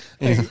friend.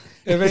 Like,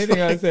 if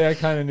anything, I would say I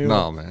kind of knew.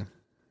 No, man,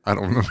 I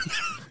don't remember.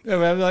 No,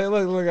 but I'm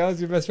like, look, I was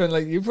your best friend.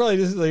 Like, you probably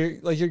just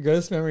like your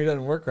ghost memory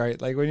doesn't work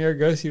right. Like when you're a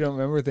ghost, you don't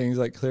remember things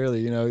like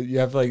clearly. You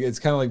have like it's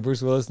kind of like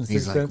Bruce Willis in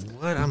Sixth Sense.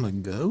 What? I'm a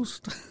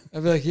ghost?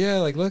 I'd be like, yeah,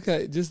 like look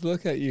at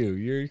you.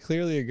 You're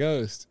clearly a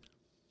ghost.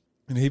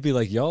 And he'd be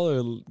like, y'all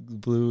are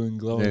blue and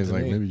glowing. Yeah, he's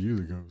like, maybe you're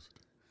the ghost.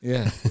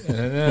 Yeah, and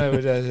then I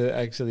would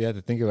actually have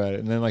to think about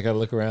it, and then like I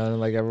look around and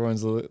like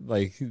everyone's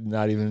like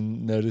not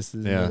even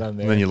noticing that I'm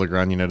there. And then you look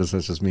around, you notice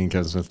it's just me and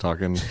Kevin Smith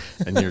talking,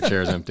 and your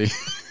chair's empty.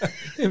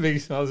 And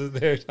Biggie Smalls is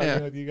there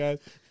talking with you guys.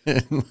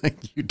 And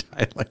like you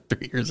died like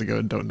 3 years ago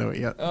and don't know it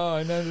yet. Oh,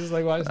 and I'm just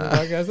like watching the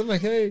podcast. I'm like,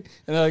 hey,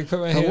 and I like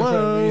put my hand in front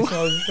of Biggie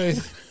Smalls'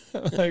 face.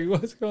 I'm like,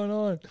 what's going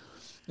on?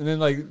 And then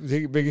like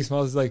Biggie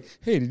Smalls is like,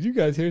 hey, did you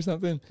guys hear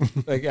something?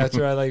 Like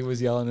after I like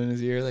was yelling in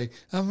his ear, like,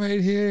 I'm right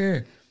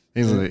here.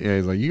 He's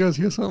like, you guys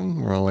hear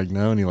something? We're all like,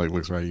 no. And he like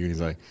looks right at you and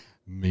he's like,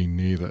 me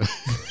neither.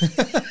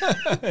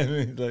 And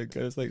he like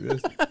goes like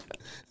this,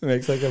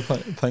 makes like a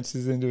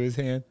punches into his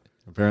hand.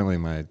 Apparently,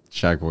 my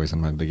Shaq voice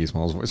and my Biggie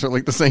Smalls voice are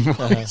like the same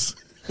voice.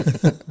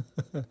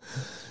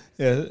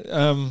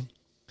 Yeah.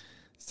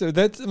 So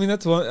that's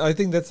one. I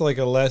think that's like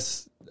a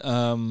less,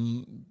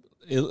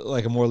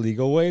 like a more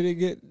legal way to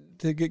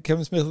get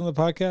Kevin Smith on the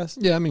podcast.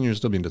 Yeah, I mean, you're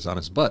still being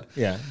dishonest, but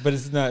yeah, but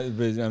it's not.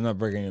 But I'm not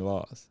breaking any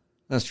laws.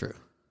 That's true.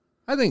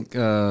 I think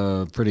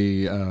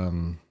pretty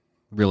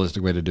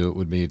realistic way to do it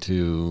would be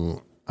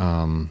to,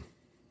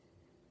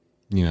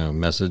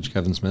 message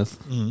Kevin Smith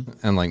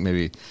and like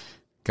maybe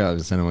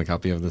send him a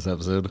copy of this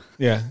episode.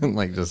 Yeah, and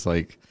like just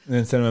like and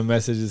then send him a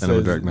message. Send him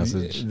a direct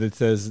message that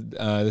says,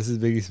 "This is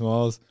Biggie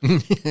Smalls."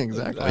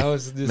 Exactly. I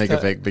was just make a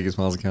fake Biggie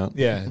Smalls account.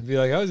 Yeah, be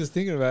like, I was just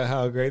thinking about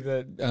how great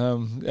that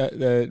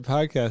that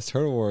podcast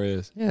Turtle War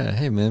is. Yeah.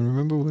 Hey man,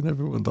 remember when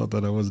everyone thought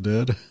that I was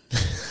dead?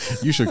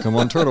 You should come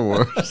on Turtle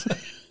Wars.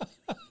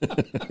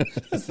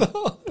 That's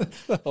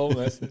the whole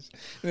message.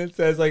 And it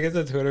says, like, it's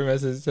a Twitter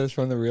message. It says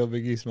from the real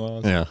Biggie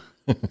Smalls. Yeah.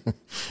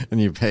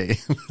 And you pay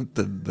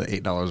the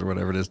 $8 or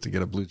whatever it is to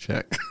get a blue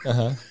check.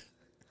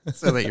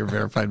 So that you're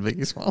verified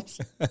Biggie Smalls.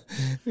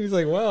 He's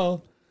like,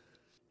 well,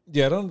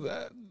 yeah,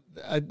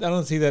 I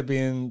don't see that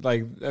being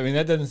like, I mean,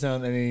 that doesn't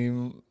sound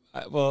any,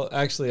 well,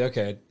 actually,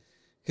 okay.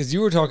 Because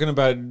you were talking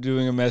about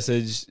doing a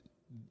message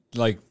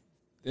like,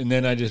 and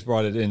then I just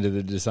brought it into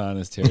the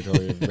dishonest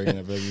territory of bringing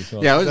up Biggie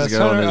Smalls. Yeah, I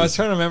was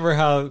trying to remember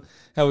how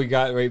we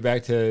got right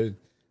back to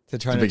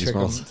trying to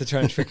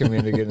trick him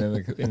into getting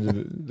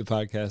into the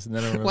podcast, and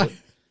then I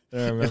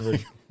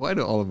remembered. Why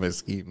do all of my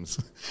schemes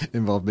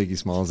involve Biggie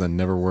Smalls and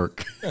never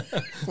work?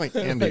 Like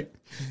Andy,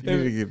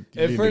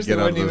 at first it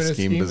wasn't even a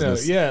scheme though.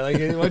 Yeah, like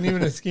it wasn't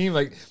even a scheme.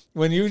 Like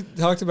when you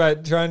talked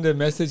about trying to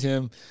message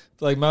him,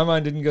 like my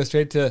mind didn't go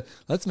straight to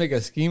let's make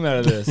a scheme out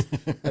of this.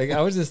 Like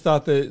I was just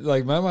thought that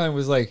like my mind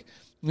was like,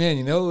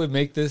 man, it would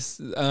make this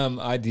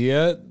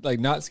idea, like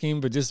not scheme,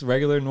 but just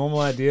regular,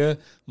 normal idea,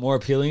 more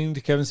appealing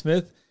to Kevin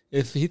Smith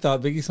if he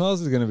thought Biggie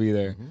Smalls was going to be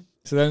there. Mm-hmm.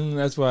 So then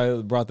that's why I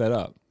brought that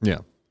up. Yeah.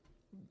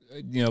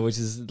 Which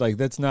is like,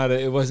 that's not,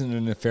 it wasn't a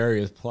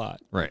nefarious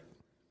plot. Right.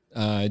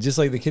 Just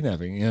like the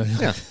kidnapping,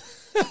 Yeah.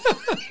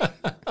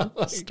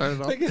 Like,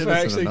 started off like if I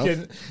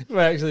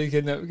actually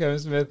kidnapped Kevin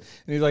Smith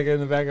and he's like in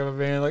the back of a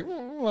van, like,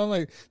 I'm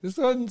like, this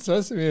wasn't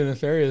supposed to be a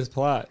nefarious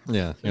plot.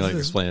 Yeah, you're like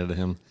explaining it to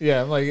him.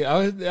 Yeah, I'm like,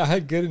 I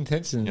had good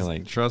intentions. You're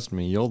like, trust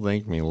me, you'll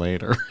thank me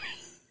later.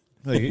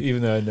 Like,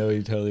 even though I know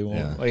he totally won't.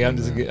 Yeah, like I'm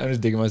just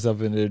digging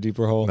myself into a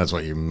deeper hole. That's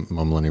what you're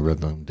mumbling. You read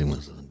the digging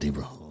myself in a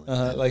deeper hole.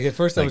 Like at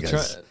first I was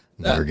trying.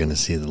 Never gonna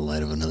see the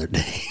light of another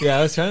day. Yeah,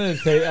 I was trying to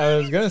say. I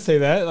was gonna say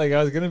that. Like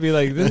I was gonna be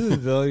like, this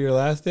is your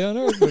last day on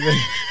Earth.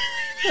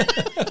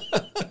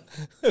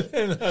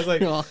 And I was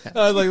like,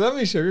 let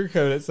me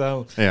sugarcoat it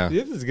some. Yeah,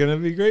 this is gonna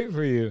be great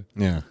for you.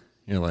 Yeah,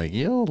 you're like,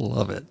 you'll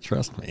love it.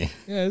 Trust me.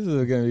 Yeah, this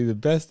is gonna be the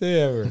best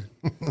day ever.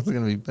 This is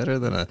gonna be better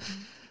than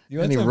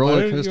any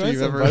roller coaster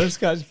you've ever.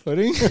 Butterscotch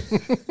pudding.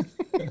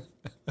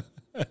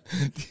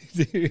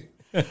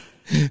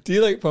 Do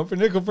you like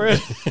pumpernickel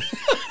bread?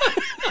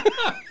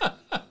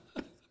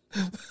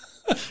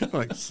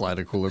 Like slide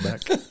a cooler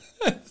back. I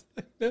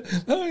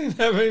don't even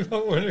have any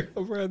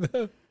pumpernickel bread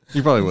though.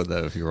 You probably would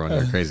though if you were on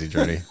your crazy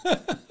journey.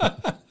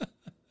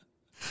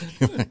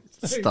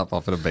 Stop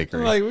off at a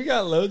bakery. Like we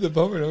got loads of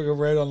pumpernickel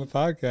bread on the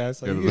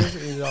podcast. Like you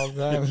eat it all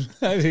the time.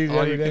 I eat it all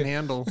every you day. Can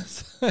handle.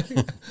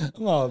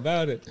 I'm all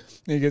about it.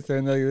 And he gets there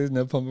and like, there's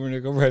no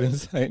pumpernickel bread in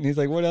sight. And he's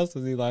like, what else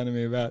was he lying to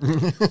me about?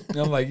 And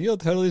I'm like, you'll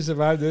totally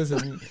survive this.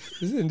 And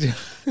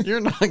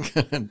you're not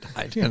gonna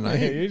die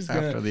tonight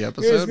after the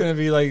episode. You're just gonna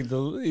be like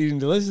eating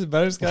delicious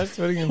butterscotch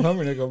pudding and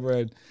pumpernickel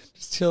bread.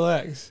 Just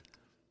chillax.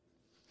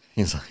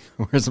 He's like,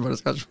 where's the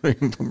butterscotch pudding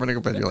and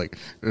pumpernickel bread? You're like,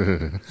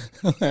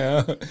 but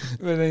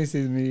then he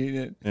sees me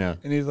eating it. Yeah.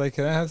 And he's like,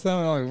 can I have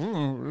some? And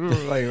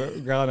I'm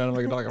like growling at him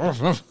like a dog.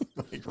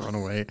 Like, run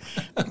away.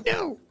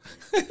 No.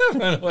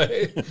 Run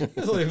away.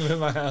 Just leave him in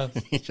my house.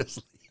 He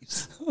just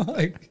leaves.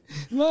 Like,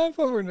 my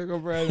pumpernickel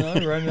bread. And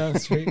I'm running down the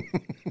street.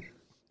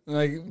 But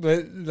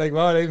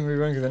why would I even be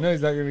running? Because I know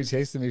he's not going to be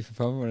chasing me for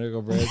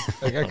pumpernickel bread.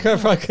 Like, I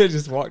probably could have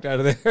just walked out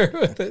of there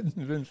with it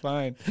and been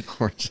fine.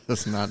 Or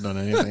just not done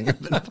anything.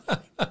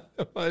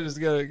 I just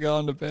got to go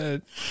on to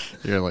bed.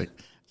 You're like,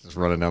 Just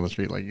running down the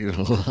street like you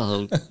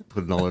know,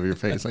 putting all over your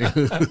face. Like,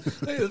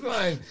 It's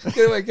fine.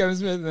 Get away, Kevin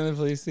Smith. And then the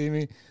police see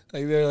me.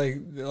 Like they're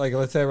like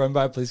let's say I run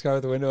by a police car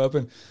with the window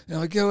open. And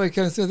I'm like, get away,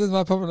 Kevin Smith. This is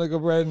my pumpernickel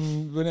bread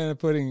and banana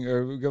pudding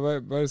or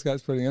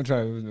butterscotch pudding. I'm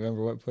trying to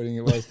remember what pudding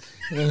it was.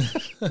 And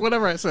then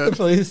whatever I said. the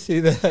police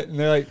see that and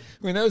they're like,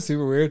 I mean, that was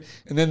super weird.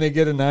 And then they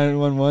get a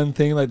 911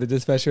 thing. Like the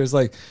dispatcher is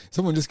like,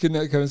 someone just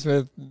kidnapped Kevin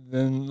Smith.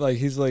 And like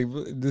he's like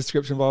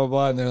description blah blah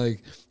blah. And they're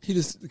like, he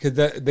just because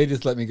they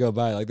just let me go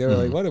by. Like they were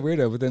like, what a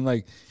weirdo. But then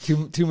like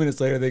two minutes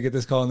later they get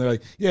this call and they're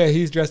like, yeah,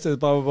 he's dressed as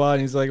blah blah blah.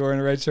 And he's like wearing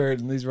a red shirt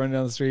and he's running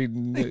down the street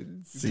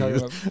and talking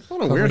about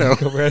what a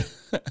weirdo.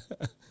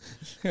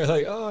 They're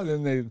like, oh, and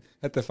then they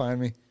have to find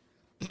me.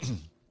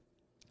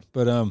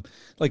 But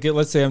like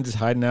let's say I'm just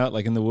hiding out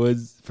like in the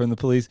woods from the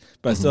police,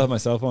 but I still have my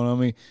cell phone on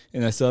me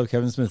and I still have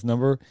Kevin Smith's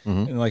number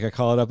and like I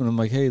call it up and I'm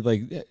like, hey,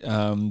 like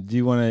do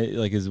you want to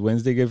like is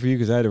Wednesday good for you?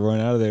 Because I had to run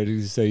out of there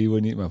to say you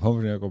wouldn't eat my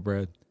pumpernickel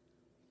bread.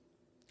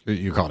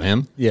 You called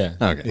him? Yeah.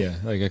 Okay. Yeah.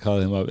 Like I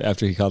called him up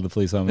after he called the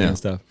police on me and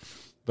stuff.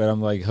 But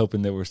I'm like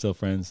hoping that we're still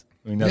friends.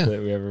 I mean, not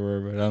that we ever were,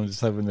 but I'm just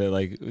hoping that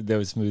like that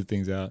would smooth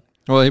things out.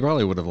 Well, he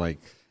probably would have like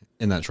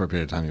in that short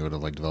period of time, he would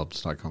have like developed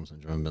Stockholm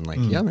syndrome and been like,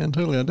 yeah, man,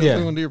 totally. I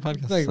definitely want to do your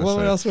podcast. Like,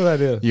 what else would I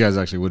do? You guys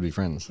actually would be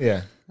friends.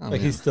 Yeah. Oh, like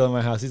man. he's still in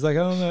my house. He's like, I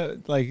don't know,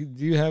 like,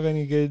 do you have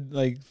any good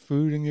like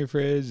food in your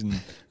fridge? And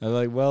I'm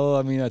like, well,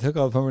 I mean, I took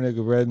all the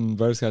pumpernickel bread and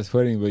butterscotch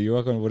pudding, but you're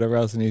welcome whatever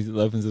else. And he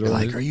opens the door. You're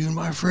like, are you in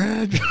my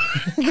fridge?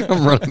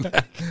 I'm running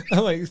back.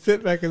 I'm like,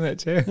 sit back in that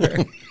chair.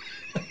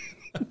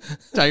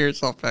 Tie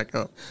yourself back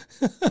up.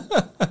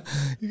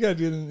 You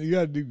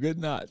gotta do good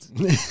knots.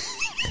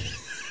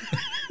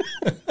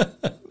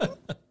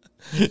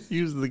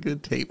 Use the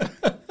good tape.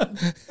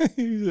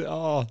 Use it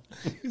all.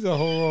 Use a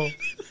whole roll.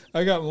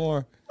 I got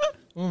more.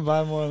 I'm gonna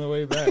buy more on the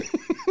way back.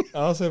 I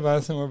also buy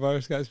some more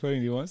butterscotch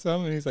pudding. Do you want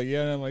some? And he's like,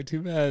 yeah. And I'm like,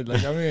 too bad.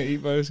 Like I'm gonna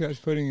eat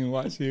butterscotch pudding and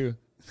watch you.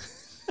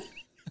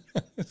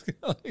 It's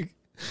like,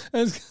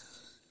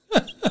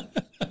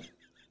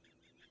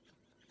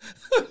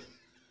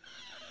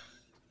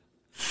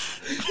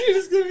 you're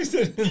just gonna be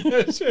sitting in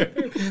that chair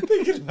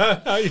thinking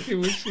about how you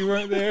wish you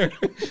weren't there,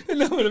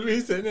 and I'm gonna be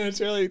sitting in a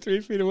chair like 3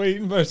 feet away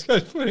eating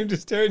butterscotch pudding,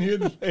 just staring you in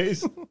the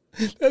face.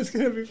 That's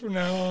gonna be from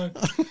now on.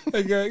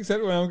 Like,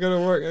 except when I'm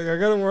gonna work. Like I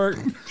gotta work.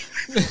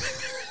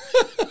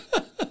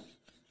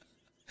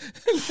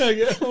 And I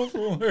get home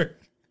from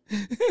work.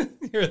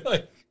 You're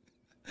like,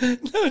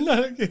 no,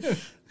 not again.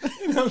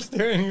 And I'm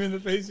staring you in the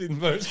face eating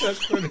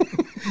butterscotch pudding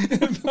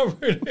and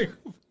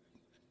pumpernickel.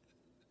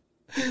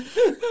 And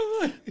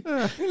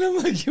I'm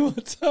like, you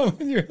want some?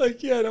 And you're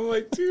like, yeah. And I'm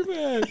like, too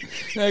bad.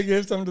 And I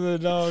give some to the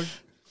dog.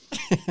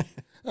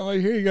 I'm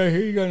like, here you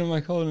go. And I'm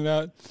like holding it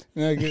out.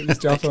 And I get this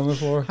drop on the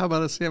floor. How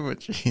about a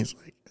sandwich? He's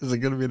like, is it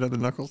going to be another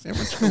knuckle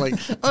sandwich? I'm like,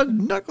 a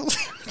knuckle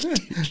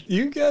sandwich.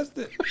 You guessed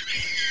it.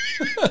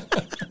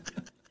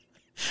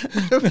 I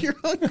hope you're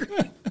hungry.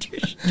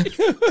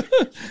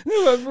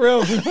 No, but for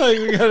real,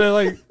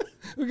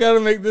 we gotta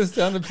make this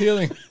sound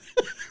appealing.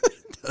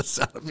 That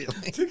sound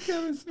appealing. To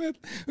Kevin Smith,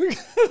 we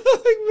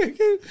gotta make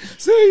it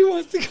so he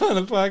wants to go on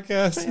the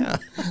podcast. Yeah.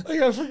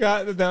 Like I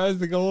forgot that was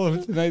the goal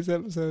of tonight's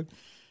episode.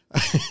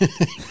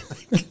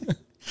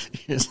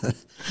 Here's the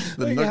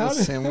Like, knuckle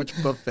sandwich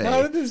buffet.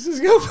 How did this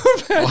just go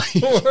from bad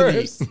to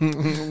worse?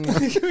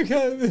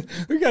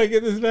 we gotta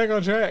get this back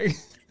on track.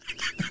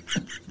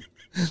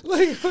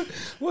 Like,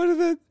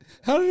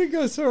 how did it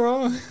go so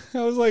wrong?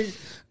 I was like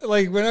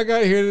when I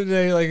got here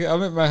today, like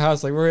I'm at my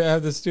house, like I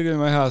have this studio in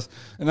my house,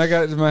 and I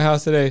got to my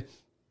house today,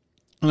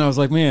 and I was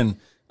like, man,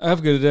 I have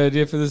a good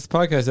idea for this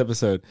podcast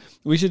episode.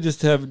 We should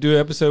just do an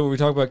episode where we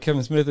talk about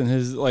Kevin Smith and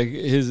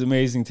his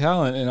amazing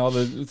talent and all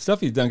the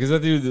stuff he's done. Because I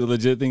do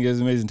legit think he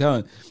has amazing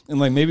talent, and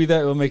like maybe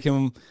that will make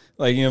him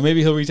like maybe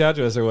he'll reach out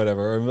to us or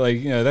whatever, or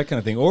like that kind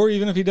of thing. Or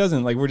even if he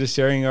doesn't, like we're just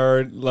sharing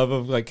our love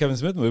of like Kevin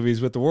Smith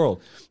movies with the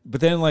world.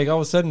 But then like all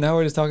of a sudden now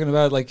we're just talking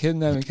about like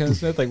kidnapping Kevin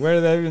Smith. Like where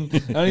did that even?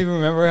 I don't even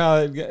remember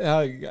how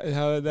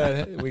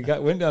we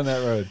went down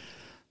that road.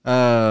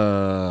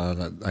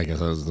 I guess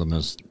that was the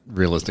most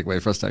realistic way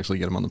for us to actually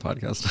get him on the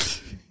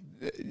podcast.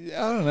 I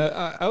don't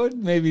know. I would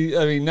maybe.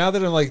 I mean, now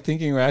that I'm like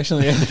thinking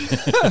rationally,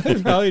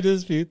 I'd probably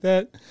dispute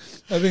that.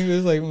 I think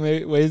there's like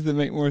ways that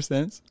make more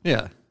sense.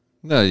 Yeah.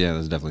 No. Yeah.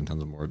 There's definitely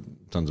tons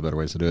of better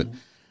ways to do it.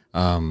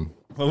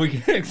 Well, we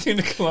can't seem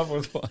to come up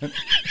with one.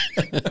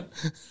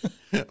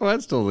 Well,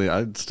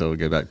 I'd still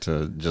go back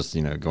to just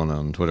going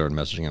on Twitter and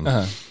messaging him.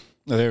 Oh,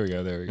 there we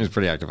go. He's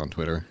pretty active on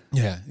Twitter.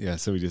 Yeah.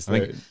 So we just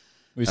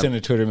we send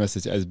a Twitter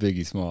message as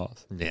Biggie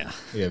Smalls. Yeah.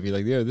 Yeah. Be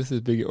like, yeah, this is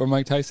Biggie or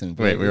Mike Tyson.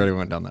 Wait, we already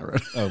went down that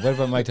road. Oh, what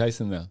about Mike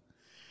Tyson though?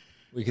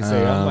 We could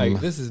say, I'm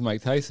Mike. This is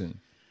Mike Tyson.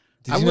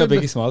 Did you know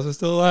Biggie Smalls was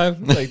still alive?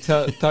 Like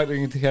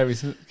talking to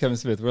Kevin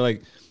Smith. We're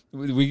like,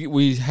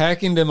 we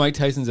hack into Mike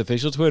Tyson's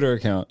official Twitter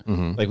account.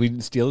 Mm-hmm. Like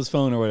we steal his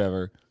phone or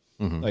whatever.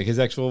 Mm-hmm. Like his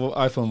actual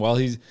iPhone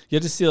you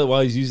have to steal it while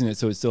he's using it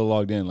so it's still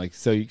logged in. Like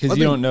so because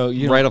you don't know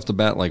right off the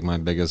bat. Like my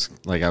biggest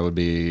I would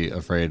be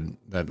afraid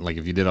that like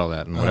if you did all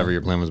that and whatever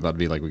your plan was about to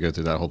be, like we go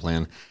through that whole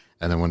plan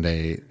And then one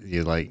day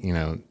you like,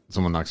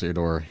 someone knocks at your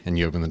door and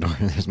you open the door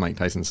and there's Mike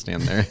Tyson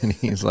standing there and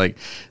he's like,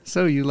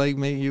 so you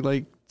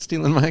like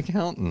stealing my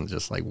account, and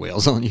just like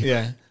wails on you.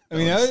 Yeah. I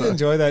mean, I would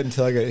enjoy that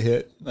until I got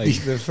hit. Like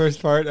the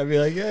first part, I'd be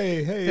like,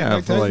 hey,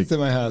 Mike Tyson's in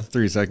my house.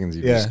 3 seconds,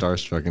 you'd be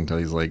starstruck until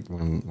he's like,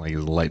 when like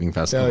his lightning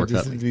fast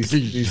uppercut.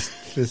 These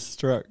fists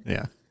struck.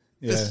 Yeah.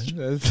 Yeah.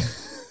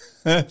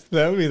 That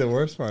would be the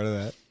worst part of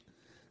that.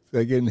 It's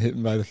like getting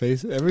hit by the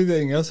face.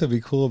 Everything else would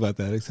be cool about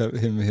that except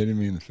him hitting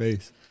me in the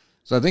face.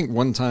 So I think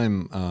one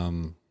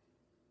time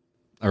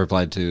I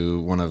replied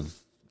to one of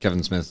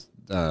Kevin Smith.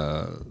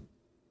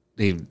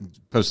 He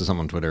posted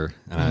something on Twitter,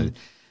 and I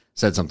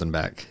said something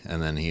back,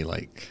 and then he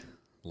liked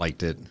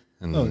it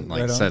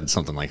and said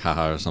something like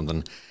haha or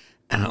something.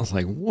 And I was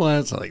like,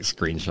 what? So I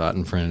screenshot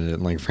and printed it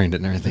and framed it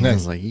and everything. Nice. I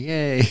was like,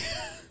 yay.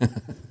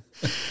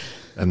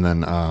 And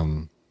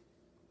then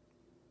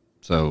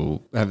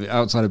so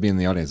outside of being in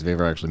the audience, have you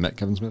ever actually met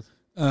Kevin Smith?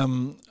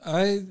 The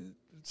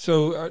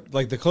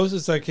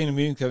closest I came to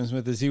meeting Kevin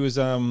Smith is he was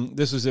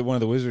this was at one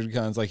of the Wizard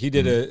Cons. Like he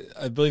did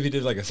I believe he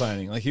did like a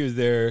signing. Like he was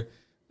there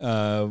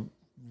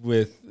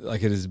with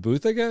like at his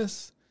booth, I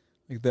guess.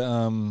 Like the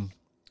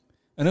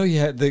I know he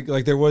had they had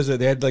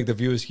like the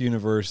Viewisk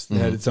Universe that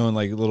had its own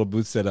like little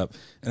booth set up.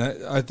 And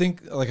I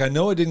think I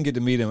know I didn't get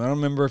to meet him. I don't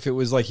remember if it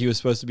was like he was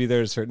supposed to be there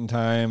at a certain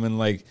time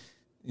and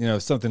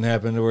something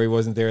happened where he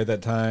wasn't there at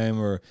that time,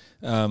 or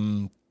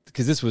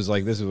because this was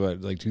what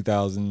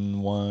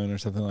 2001 or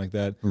something like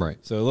that. Right.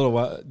 So a little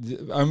while.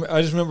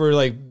 I just remember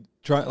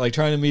trying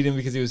to meet him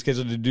because he was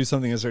scheduled to do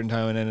something at a certain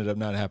time and ended up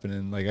not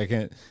happening. Like I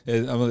can't.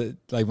 My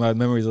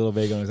memory's a little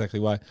vague on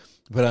exactly why.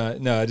 But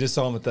no, I just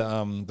saw him at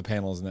the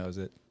panels and that was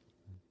it.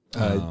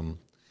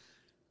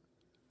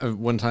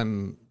 One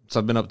time, so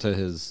I've been up to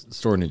his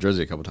store in New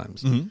Jersey a couple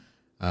times.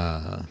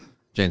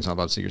 Jane's Not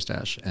Bob Seeger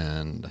Stash,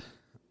 and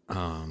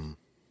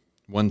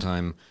one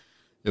time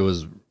it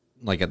was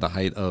like at the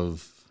height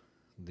of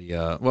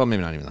the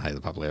maybe not even the height of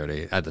the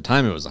popularity. At the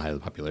time it was the height of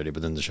the popularity,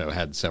 but then the show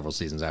had several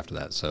seasons after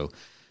that, so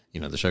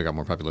the show got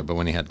more popular. But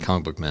when he had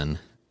Comic Book Men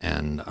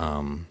and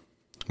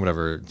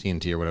whatever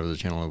TNT or whatever the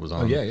channel it was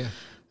on,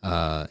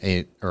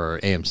 or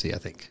AMC, I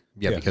think,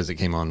 because it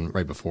came on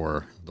right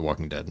before The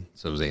Walking Dead,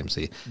 so it was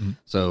AMC.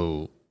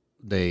 So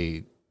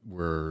they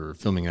were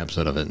filming an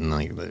episode of it,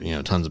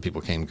 and tons of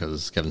people came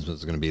because Kevin Smith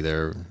was going to be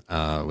there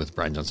with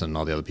Brian Johnson and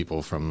all the other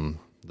people from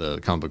the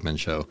Comic Book Men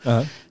show.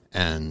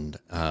 And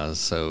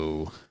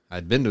so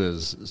I'd been to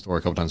his store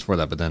a couple times before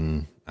that, but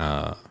then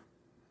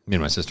me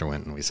and my sister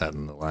went and we sat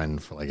in the line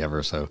for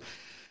ever. So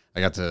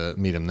I got to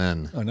meet him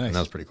then. Oh, nice. And that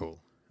was pretty cool.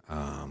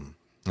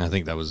 I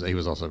think he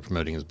was also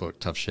promoting his book,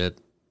 Tough Shit.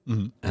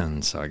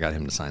 And so I got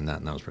him to sign that,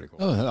 and that was pretty cool.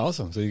 Oh,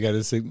 awesome. So you got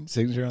his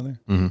signature on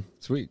there?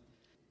 Sweet.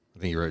 I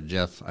think he wrote,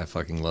 Jeff, I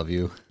fucking love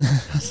you. I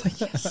was like,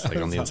 yes,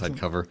 on the inside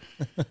cover.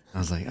 I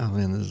was like, oh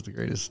man, this is the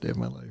greatest day of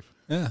my life.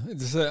 Yeah.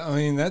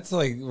 That's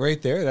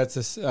right there. That's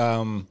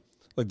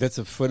that's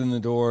a foot in the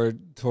door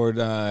toward,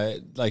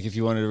 if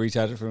you wanted to reach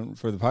out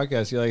for the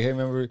podcast, you're like, hey,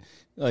 remember,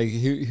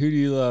 who do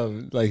you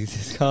love?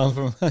 Just call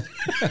him from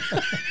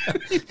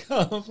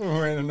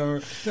a random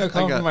number. No,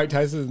 call him from Mike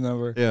Tyson's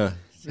number. Yeah.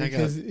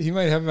 Because he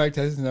might have Mike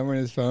Tyson's number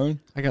in his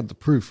phone. I got the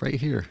proof right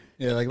here.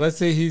 Yeah, let's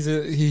say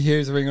he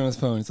hears a ring on his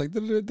phone. It's like,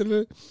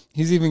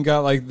 he's even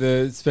got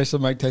the special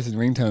Mike Tyson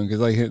ringtone because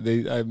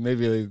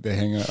maybe they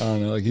hang out. I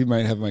don't know. He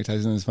might have Mike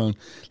Tyson on his phone.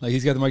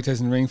 He's got the Mike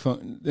Tyson ring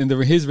phone, and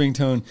his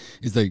ringtone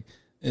is like,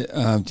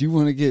 do you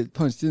want to get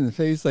punched in the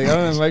face? I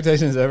don't know if Mike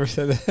Tyson has ever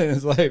said that in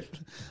his life.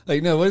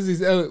 No, what is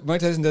he? Oh,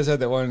 Mike Tyson does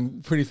have that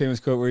one pretty famous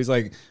quote where he's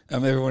like,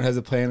 everyone has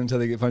a plan until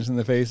they get punched in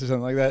the face or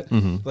something like that.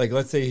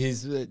 Let's say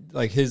he's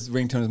his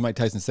ringtone is Mike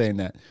Tyson saying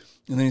that.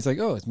 And then he's like,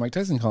 oh, it's Mike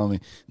Tyson calling me.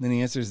 And then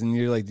he answers, and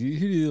you're like, who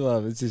do you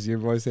love? It's just your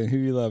voice saying, who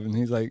do you love? And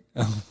he's like,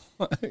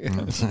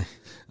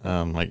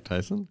 Mike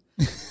Tyson?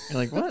 You're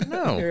like, what?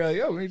 No. You're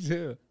like, oh, me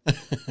too.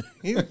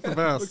 He's the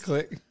best.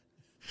 Click.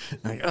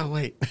 Oh,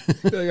 wait.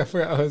 I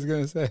forgot what I was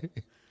going to say.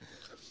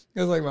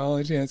 It was my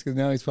only chance because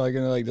now he's probably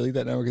going to delete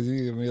that number because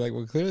he's going to be like,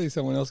 well, clearly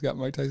someone else got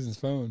Mike Tyson's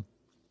phone.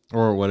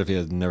 Or what if he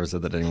had never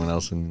said that to anyone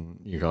else and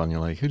you call and you're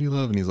like, who do you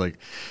love? And he's like,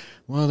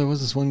 well, there was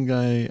this one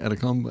guy at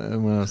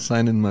when I was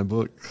signing my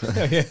book.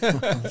 Yeah.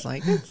 I was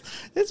like, it's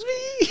me.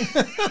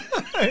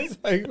 He's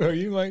like, are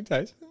you Mike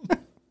Tyson?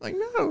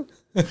 No.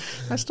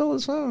 I stole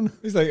his phone.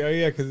 He's like, oh,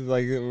 yeah, because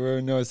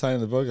we're signing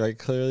the book.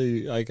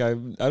 Clearly, I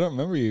don't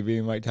remember you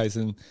being Mike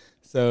Tyson.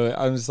 So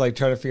I'm just trying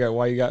to figure out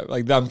why you got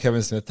I'm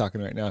Kevin Smith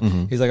talking right now.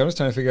 He's like, I'm just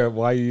trying to figure out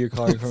why you're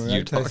calling from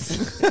Mike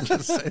Tyson.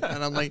 Just say that.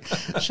 And I'm like,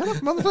 shut up,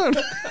 I'm on the phone.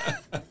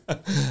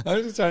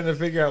 I'm just trying to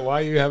figure out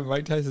why you have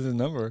Mike Tyson's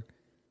number.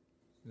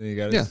 Then you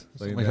got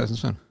Mike Tyson's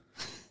phone.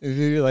 If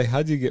you're like,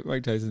 how'd you get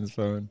Mike Tyson's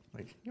phone?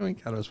 You ain't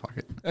out of his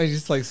pocket. I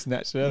just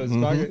snatched it out of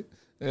his pocket.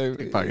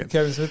 Big pocket.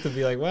 Kevin Smith would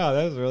be like, wow,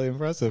 that was really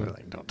impressive.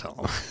 Don't tell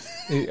him.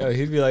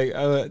 He'd be like,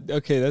 oh,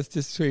 okay, that's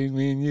just between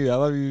me and you. I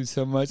love you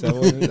so much. I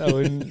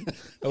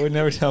would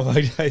never tell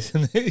Mike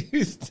Tyson that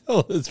you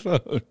stole his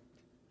phone.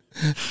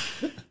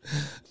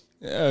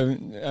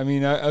 I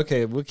mean,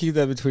 okay, we'll keep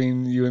that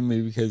between you and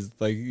me because,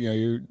 like,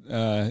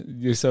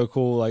 you're so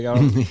cool. Like, I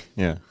don't.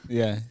 Yeah.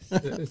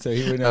 So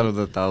he would know. Out of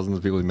the thousands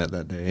of people he met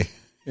that day.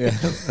 Yeah.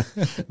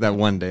 That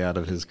one day out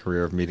of his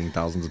career of meeting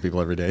thousands of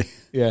people every day.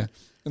 Yeah.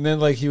 And then,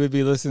 like, he would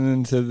be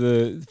listening to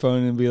the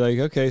phone and be like,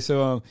 okay,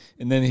 so,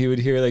 and then he would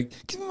hear, like,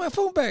 give me my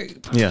phone back.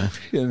 Yeah.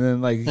 And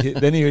then, like,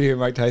 then he would hear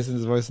Mike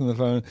Tyson's voice on the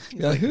phone.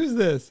 He's like, who's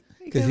this?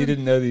 Because he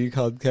didn't know that you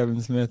called Kevin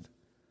Smith.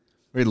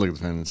 We'd look at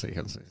the phone and say,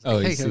 Kevin Smith. Oh,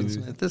 hey, Kevin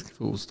Smith, this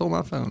fool stole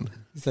my phone.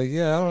 He's like,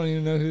 yeah, I don't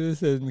even know who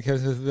this is. And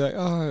Kevin Smith would be like,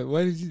 oh,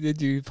 why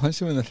did you punch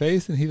him in the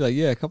face? And he'd be like,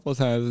 yeah, a couple of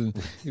times. And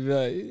he'd be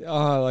like,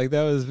 oh, like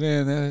that was,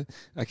 man,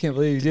 I can't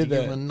believe you did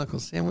that. Give him a knuckle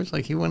sandwich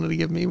like he wanted to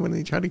give me when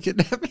he tried to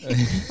kidnap me.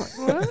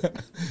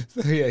 What?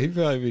 So yeah, he'd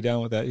probably be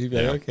down with that. He'd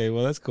be like, okay,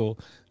 well, that's cool.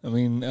 I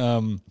mean,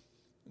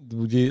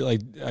 would you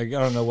like? I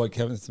don't know what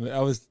Kevin Smith.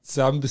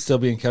 I'm still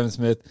being Kevin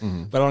Smith,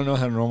 but I don't know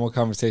how a normal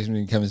conversation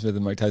between Kevin Smith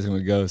and Mike Tyson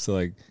would go. So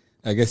like,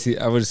 I guess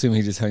I would assume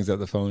he just hangs up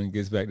the phone and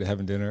gets back to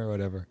having dinner or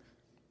whatever.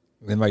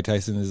 Then Mike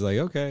Tyson is like,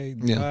 okay,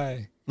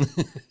 bye.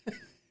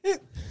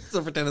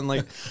 So pretending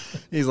like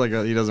he's like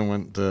he doesn't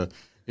want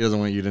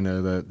you to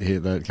know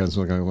that Kevin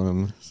Smith going with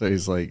him. So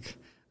he's like,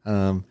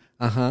 and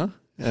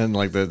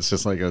like that's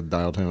just like a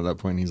dial tone at that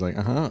point. He's like,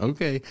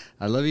 okay,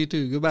 I love you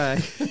too. Goodbye.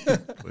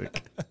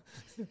 Click.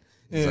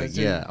 He's like,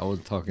 yeah, I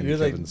was talking to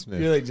Kevin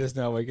Smith. You're like just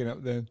now waking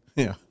up then.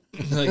 Yeah.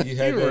 Like you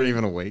weren't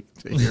even awake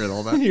to hear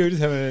all that. You were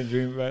just having a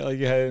dream about it. Like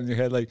you had it in your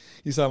head, like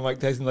you saw Mike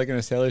Tyson like in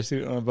a sailor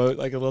suit on a boat,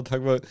 like a little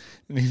tugboat,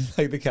 and he's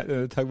like the captain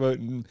of the tugboat,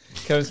 and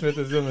Kevin Smith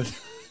is on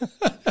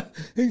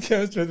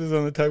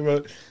the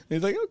tugboat. And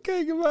he's like,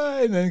 okay,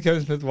 goodbye. And then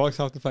Kevin Smith walks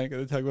off the plank of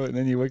the tugboat, and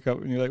then you wake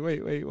up and you're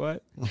like, wait,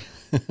 what?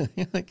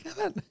 You're like,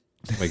 Kevin.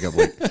 Wake up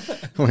like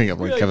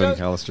Kevin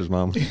McAllister's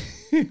mom.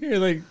 You're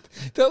like,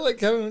 don't let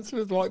Kevin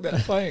Smith walk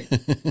that plank.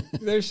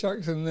 There's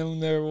sharks in them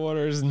there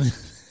waters. And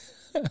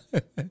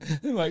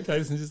Mike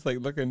Tyson's just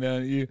like looking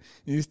down at you.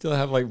 And you still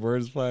have like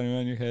birds flying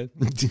around your head.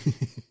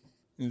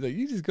 He's like,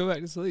 you just go back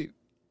to sleep.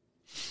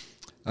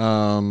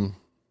 All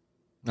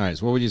right.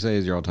 So what would you say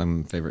is your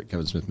all-time favorite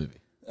Kevin Smith movie?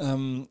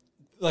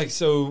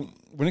 So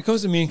when it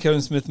comes to me and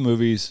Kevin Smith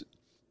movies,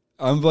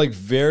 I'm like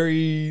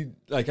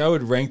I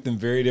would rank them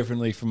very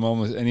differently from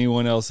almost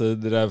anyone else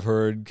that I've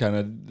heard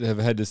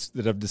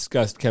that I've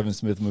discussed Kevin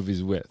Smith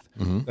movies with.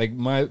 Mm-hmm.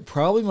 Like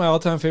probably my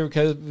all-time favorite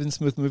Kevin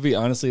Smith movie,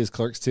 honestly, is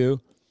Clerks 2.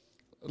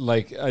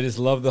 Like I just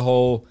love the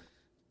whole,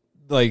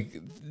 I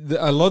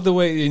love the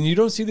way, and you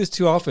don't see this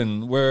too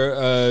often, where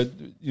a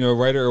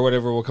writer or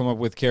whatever will come up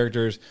with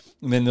characters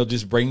and then they'll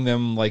just bring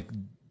them like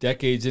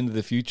decades into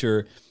the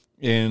future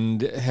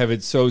and have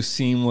it so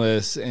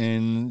seamless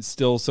and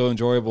still so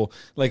enjoyable.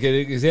 Like an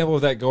example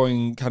of that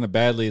going kind of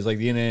badly is like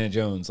the Indiana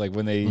Jones. Like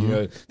when they,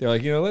 they're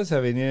like, let's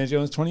have Indiana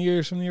Jones 20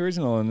 years from the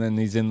original. And then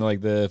he's in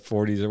like the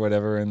 40s or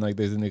whatever. And like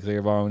there's a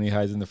nuclear bomb and he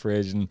hides in the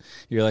fridge. And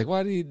you're like,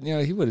 why did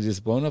he would have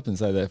just blown up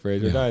inside that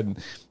fridge or died. And,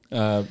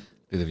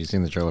 dude, have you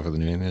seen the trailer for the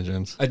new Indiana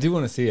Jones? I do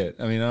want to see it.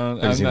 I mean,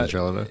 have you seen the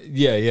trailer though?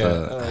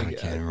 Yeah. I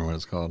can't remember what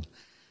it's called.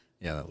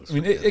 Yeah, that looks. I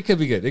mean, it could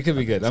be good. It could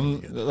be good.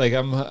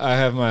 I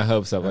have my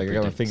hopes up. I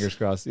got my fingers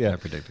crossed. Yeah, I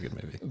predict a good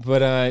movie.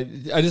 But I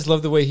just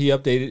love the way he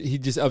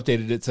just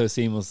updated it so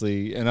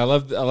seamlessly, and I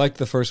liked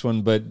the first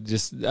one, but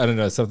just I don't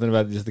know, something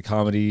about just the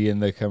comedy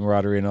and the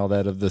camaraderie and all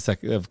that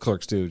of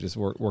Clerks 2 just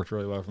worked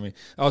really well for me.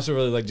 I also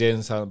really like Jay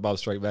and Silent Bob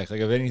Strike Back.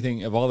 Like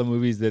of all the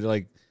movies that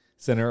like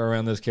center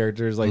around those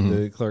characters, like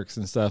the Clerks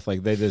and stuff,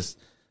 like they just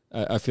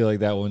I feel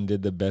like that one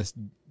did the best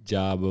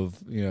job of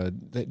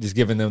just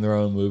giving them their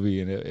own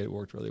movie, and it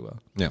worked really well.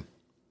 Yeah.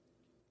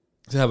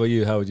 So how about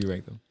you? How would you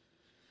rank them?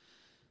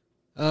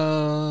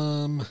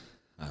 I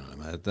don't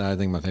know. I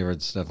think my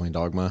favorite's definitely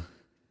Dogma,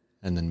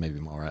 and then maybe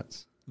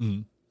Mallrats,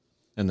 and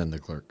then the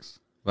Clerks.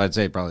 But I'd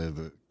say probably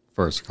the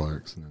first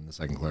Clerks, and then the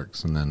second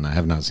Clerks, and then I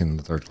have not seen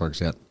the third Clerks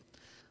yet.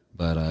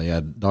 But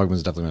yeah,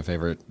 Dogma's definitely my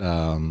favorite.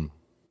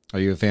 Are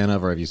you a fan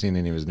of, or have you seen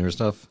any of his newer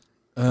stuff?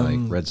 Like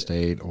Red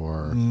State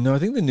or no, I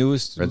think the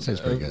newest Red State's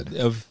pretty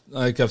good.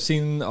 I've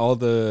seen all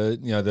the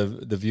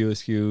the View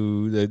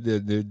Askew,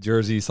 the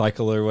Jersey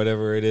Cycle or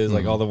whatever it is,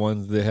 like all the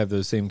ones that have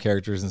those same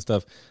characters and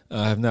stuff.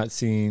 I have not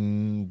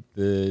seen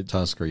the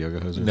Tusk or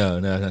Yoga Hosers. No,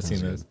 I've not seen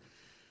those.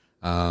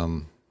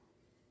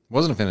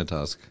 Wasn't a fan of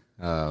Tusk.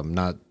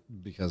 Not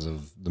because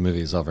of the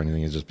movie itself or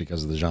anything. It's just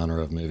because of the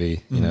genre of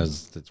movie. You know,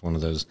 it's one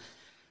of those.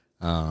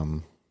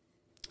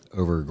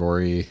 Over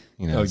gory,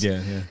 kind of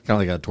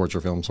like a torture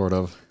film, sort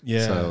of.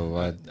 Yeah. So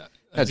I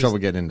had trouble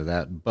getting into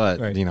that, but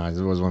it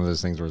was one of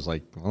those things where it's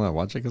like, well, I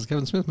watch it because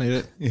Kevin Smith made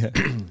it. Yeah.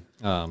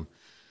 That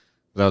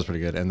was pretty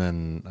good. And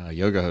then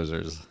Yoga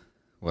Hosers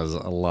was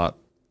a lot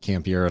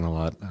campier and a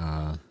lot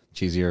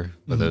cheesier,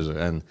 but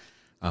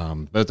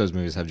both those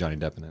movies have Johnny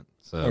Depp in it,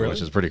 so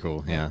which is pretty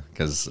cool. Yeah,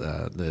 because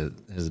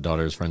his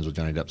daughter is friends with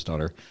Johnny Depp's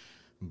daughter,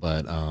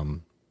 but.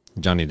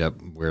 Johnny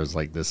Depp wears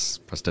like this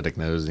prosthetic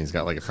nose and he's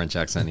got like a French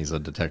accent. He's a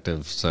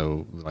detective.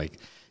 So like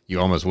you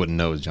almost wouldn't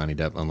know it was Johnny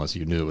Depp unless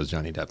you knew it was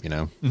Johnny Depp,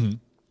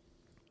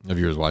 If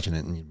you was watching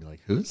it and you'd be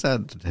like, who's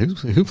that?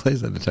 Who plays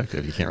that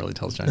detective? You can't really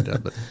tell it's Johnny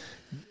Depp, but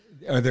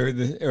Are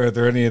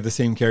there any of the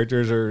same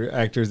characters or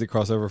actors that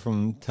cross over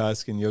from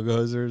Tusk and Yoga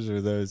Hosers, or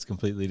are those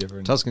completely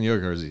different? Tusk and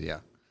Yoga Hosers, yeah.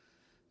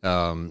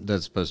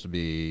 That's supposed to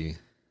be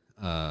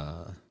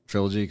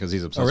trilogy because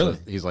he's obsessed. Really?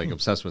 With, he's like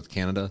obsessed with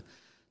Canada,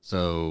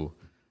 so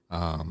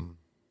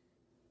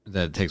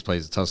that takes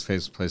place. Tusk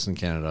takes place in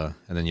Canada,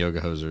 and then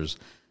Yoga Hosers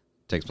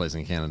takes place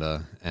in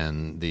Canada,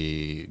 and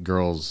the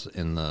girls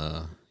in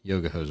the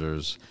Yoga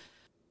Hosers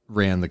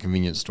ran the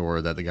convenience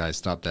store that the guy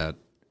stopped at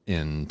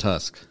in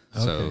Tusk.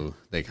 Okay. So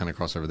they kind of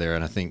cross over there,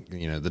 and I think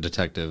the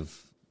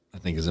detective I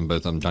think is in both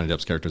of them. Johnny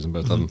Depp's characters in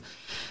both of them,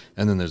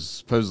 and then there's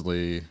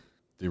supposedly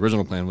the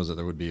original plan was that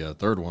there would be a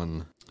third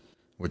one,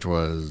 which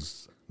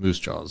was Moose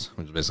Jaws,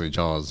 which is basically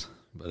Jaws,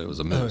 but it was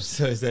a moose.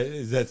 Oh, so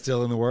is that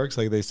still in the works?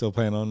 Like they still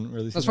plan on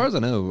releasing? As far as I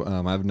know,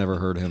 I've never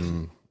heard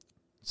him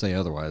say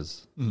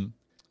otherwise.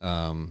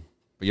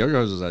 But Yoga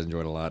Hosers I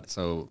enjoyed a lot.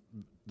 So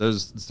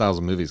those styles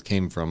of movies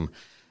came from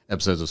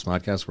episodes of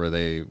Smodcast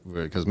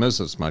because most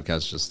of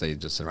Smodcasts they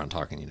just sit around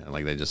talking,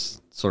 like they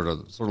just sort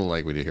of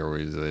like we do here,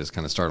 where they just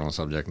kind of start on a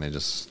subject and they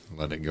just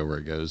let it go where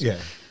it goes. Yeah.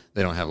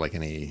 They don't have like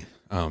any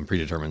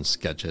predetermined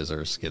sketches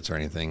or skits or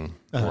anything,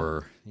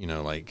 or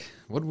like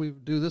what do we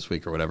do this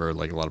week or whatever.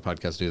 Like a lot of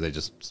podcasts do, they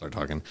just start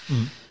talking,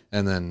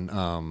 and then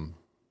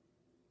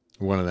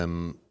one of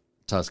them,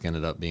 Tusk,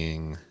 ended up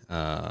being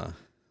I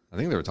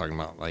think they were talking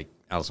about like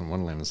Alice in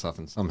Wonderland and stuff,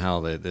 and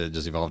somehow they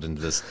just evolved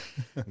into this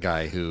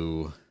guy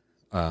who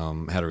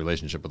had a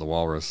relationship with a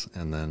walrus,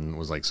 and then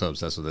was like so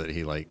obsessed with it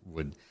he like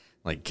would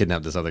like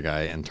kidnap this other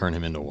guy and turn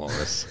him into a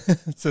walrus.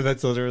 So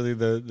that's literally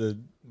the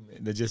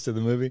gist of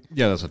the movie?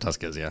 Yeah, that's what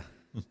Tusk is, yeah.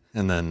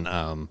 And then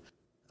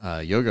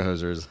Yoga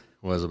Hosers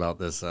was about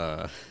this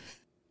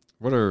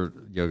what are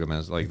yoga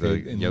masters? Like the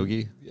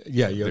yogi?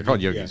 Yeah, yogi. They're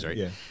called yogis, right?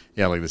 Yeah.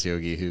 Yeah, like this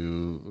yogi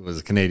who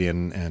was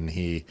Canadian, and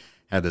he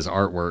had this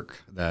artwork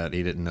that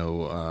he didn't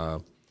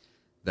know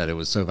that it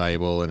was so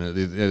valuable, and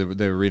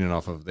they were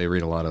reading they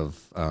read a lot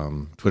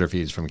of Twitter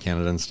feeds from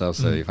Canada and stuff,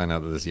 so you find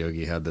out that this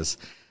yogi had this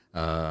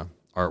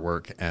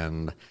artwork,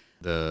 and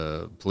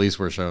the police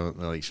were showed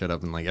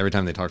up, and like every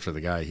time they talked to the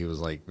guy, he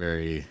was a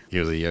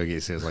yogi,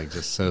 so he was like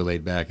just so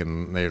laid back,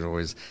 and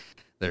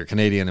their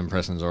Canadian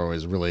impressions are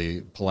always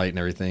really polite and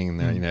everything,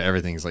 and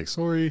everything's like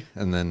sorry,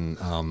 and then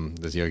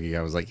this yogi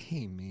guy was like,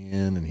 hey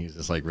man, and he's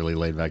just like really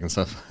laid back and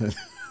stuff.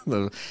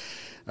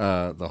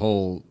 The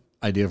whole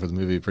idea for the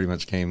movie pretty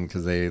much came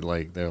because they're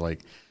like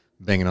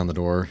banging on the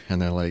door, and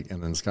they're like,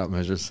 and then Scott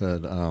Measure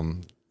said,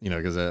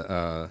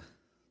 because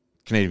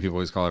Canadian people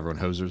always call everyone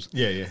hosers.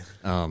 Yeah.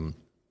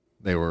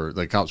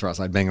 The cops were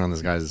outside banging on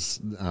this guy's,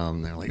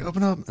 they're like,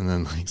 open up. And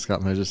then like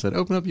Scott Measure said,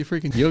 open up, you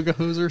freaking yoga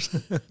hosers.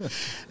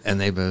 And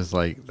they both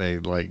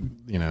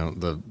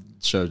the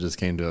show just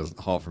came to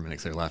a halt for a minute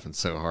because they were laughing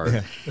so hard.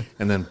 Yeah.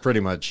 And then pretty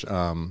much,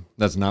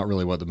 that's not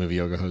really what the movie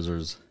Yoga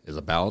Hosers is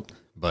about,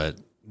 but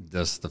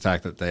just the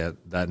fact that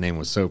that name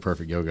was so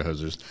perfect, Yoga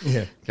Hosers.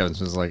 Yeah. Kevin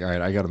Smith was like, all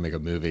right, I got to make a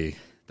movie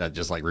that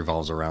just like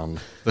revolves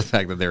around the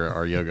fact that there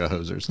are yoga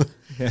hosers.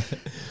 Yeah,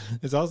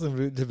 it's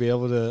awesome to be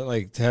able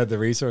to to have the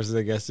resources,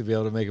 I guess, to be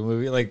able to make a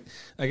movie. Like,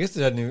 I guess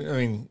it doesn't. I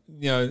mean,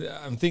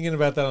 I'm thinking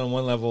about that on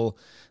one level.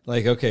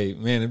 Like, okay,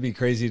 man, it'd be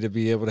crazy to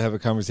be able to have a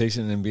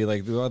conversation and be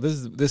like, well,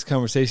 this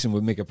conversation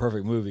would make a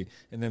perfect movie,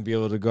 and then be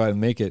able to go out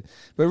and make it.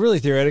 But really,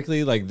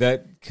 theoretically, like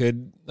that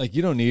could,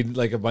 you don't need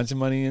like a bunch of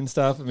money and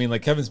stuff. I mean,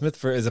 like Kevin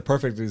Smith is a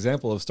perfect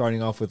example of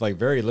starting off with like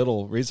very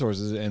little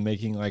resources and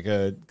making like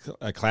a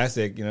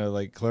classic,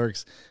 like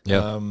Clerks.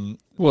 Yeah.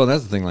 Well,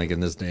 that's the thing. Like in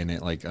this day and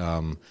age,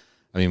 I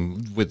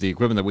mean, with the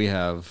equipment that we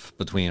have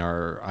between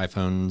our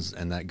iPhones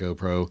and that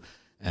GoPro,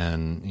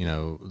 and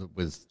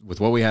with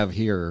what we have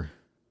here,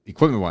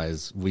 equipment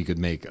wise, we could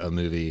make a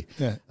movie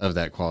of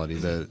that quality.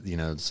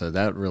 So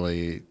that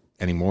really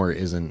anymore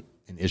isn't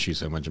an issue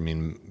so much. I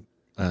mean,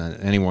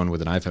 anyone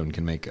with an iPhone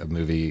can make a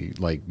movie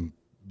like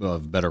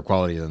of better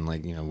quality than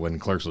when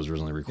Clerks was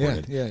originally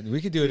recorded. Yeah,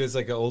 we could do it as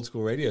like an old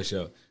school radio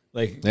show.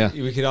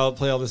 We could all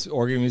play all this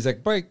organ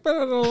music, break,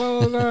 blah, blah,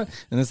 blah, blah,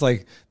 and it's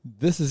like,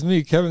 this is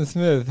me, Kevin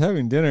Smith,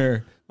 having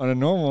dinner on a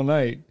normal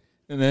night,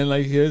 and then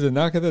here's a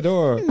knock at the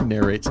door.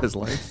 Narrates his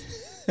life.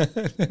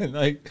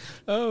 And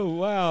oh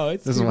wow,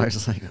 it's this is why I was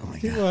just like, oh my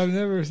god, people I've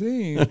never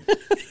seen. I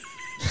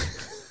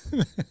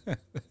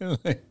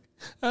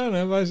don't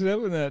know if I should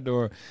open that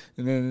door,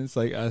 and then it's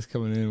like us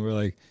coming in. We're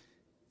like,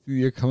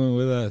 you're coming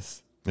with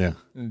us. Yeah.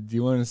 Do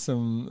you want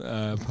some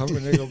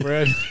pumpernickel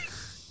bread?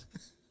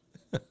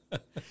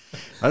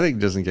 I think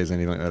just in case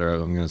anything like that,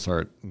 I'm going to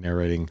start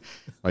narrating,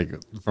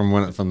 from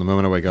the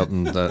moment I wake up,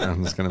 and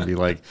I'm just going to be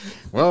like,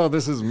 "Well,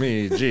 this is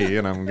me, G,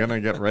 and I'm going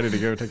to get ready to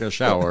go take a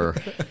shower."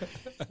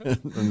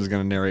 I'm just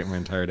going to narrate my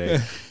entire day,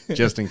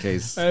 just in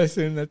case. I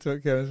assume that's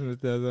what Kevin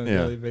Smith does on a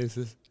daily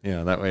basis.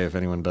 Yeah, that way, if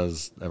anyone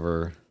does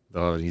ever,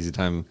 they'll have an easy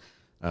time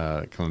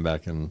coming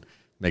back and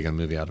making a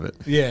movie out of it.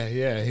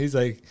 Yeah. He's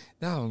like,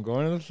 "No, I'm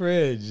going to the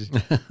fridge.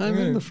 I'm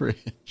in the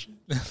fridge.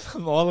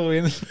 I'm all the way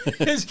in the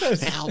fridge.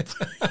 Help."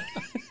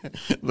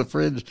 The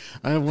fridge.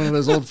 I have one of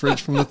those old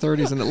fridge from the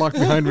 30s, and it locked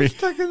behind me.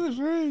 Stuck in the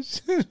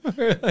fridge.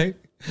 We're like,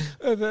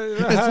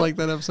 It's like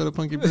that episode of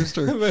Punky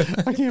Brewster.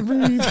 I can't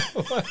breathe.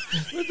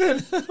 But then,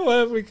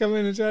 what if we come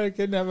in and try to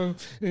kidnap him?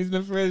 And he's in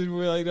the fridge, and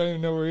we like don't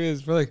even know where he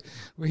is. We're like,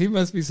 well, he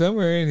must be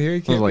somewhere in here.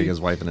 He can't. Like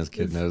his wife and his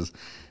kid knows.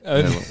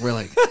 We're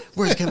like,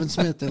 where's Kevin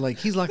Smith? They're like,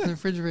 he's locked in the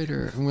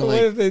refrigerator. And we're what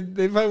like, if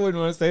they probably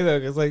wouldn't want to say that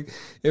because like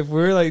if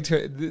we're like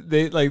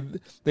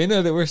they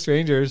know that we're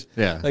strangers.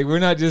 Yeah. Like we're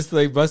not just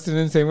like busting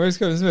in saying where's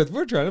Kevin Smith.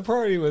 We're trying to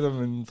party with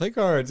him and play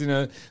cards. You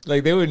know,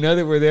 like they would know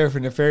that we're there for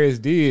nefarious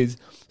deeds.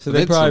 So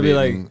they'd probably be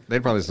like,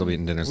 they'd probably still be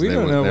eating dinner. So we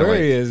don't know where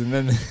he is, and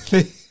then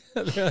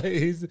they're like,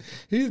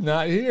 he's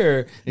not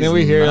here. And then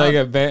we hear like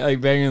a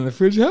banging in the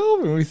fridge,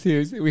 help, and we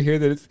hear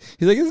that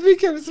he's like, it's me,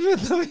 Kevin Smith.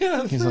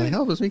 He's like,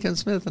 help, it's me, Kevin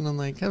Smith, and I'm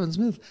like, Kevin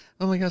Smith.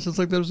 Oh my gosh, it's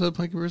like the episode of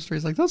Punky Brewster.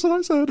 He's like, that's what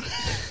I said.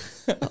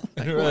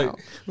 And we're like,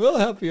 we'll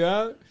help you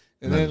out,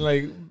 and then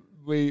like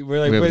we're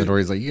like, we open the door.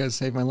 He's like, you guys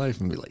saved my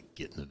life, and we like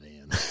get in the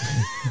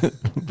van,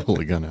 pull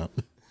the gun out.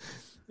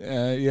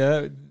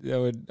 Yeah,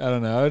 I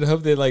don't know. I would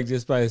hope they like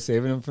just by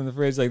saving him from the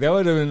fridge, like that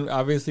would have been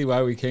obviously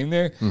why we came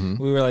there. Mm-hmm.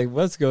 We were like,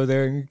 let's go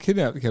there and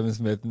kidnap Kevin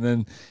Smith, and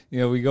then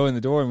we go in the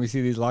door and we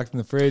see these locked in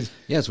the fridge.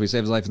 Yeah, so we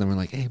saved his life, and then we're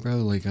like, hey, bro,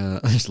 like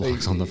there's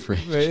locks on the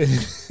fridge.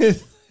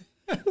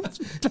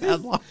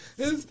 Bad luck.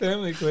 His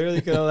family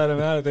clearly could have let him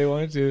out if they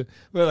wanted to,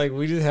 but like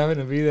we just happened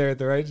to be there at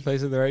the right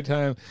place at the right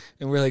time,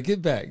 and we're like,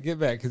 get back,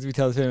 because we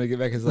tell his family to get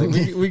back. It's like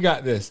we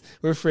got this.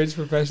 We're fridge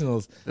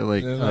professionals. They're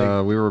like,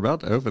 we were about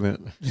to open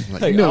it.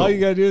 Like no. All you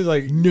gotta do is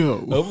like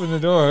open the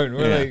door, and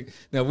we're like,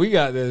 no, we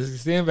got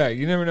this. Stand back.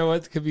 You never know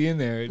what could be in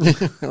there.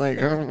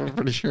 Like I'm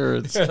pretty sure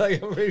it's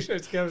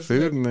Kevin food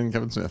Smith. and then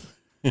Kevin Smith,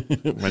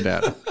 my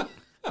dad.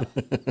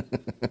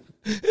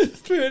 It's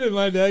food and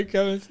my dad,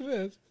 Kevin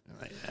Smith.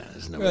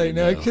 No,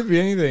 it could be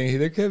anything.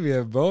 There could be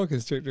a boa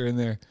constrictor in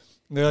there.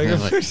 And they're like, I'm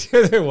pretty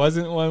sure there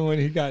wasn't one when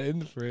he got in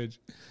the fridge.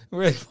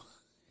 We're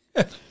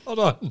like, hold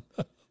on.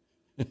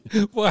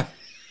 Why?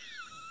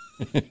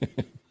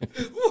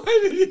 Why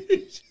did he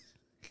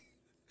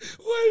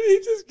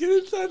just get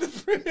inside the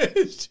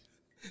fridge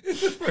in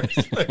the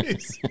first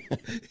place?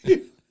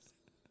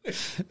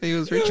 He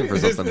was reaching for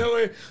something.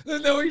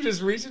 There's no way you're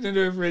just reaching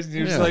into a fridge and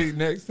you're just like,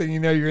 next thing you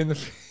know, you're in the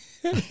fridge.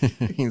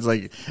 He's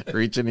like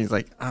reaching. He's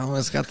like, I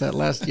almost got that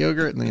last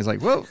yogurt, and then he's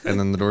like, whoa! And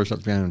then the door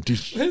shuts behind him.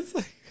 It's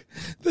like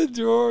the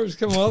drawers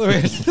come all the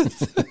way to the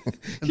side.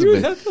 You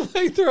would have to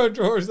like throw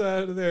drawers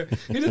out of there.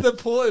 You'd have to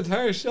pull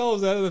entire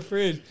shelves out of the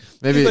fridge.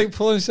 Maybe he's like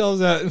pulling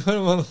shelves out and put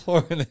them on the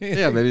floor. And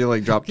maybe he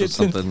like dropped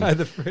something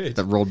the fridge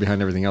that rolled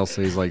behind everything else.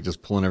 So he's like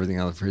just pulling everything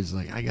out of the fridge. He's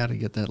like, I got to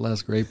get that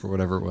last grape or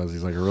whatever it was.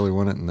 He's like, I really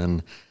want it, and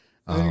then.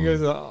 He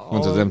goes,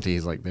 once it's empty,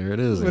 he's like, there it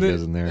is. And he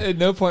goes in there. At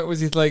no point was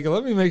he like,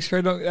 let me make sure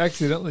I don't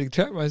accidentally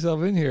trap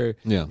myself in here.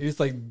 Yeah. He just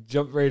like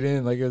jumped right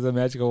in like it was a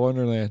magical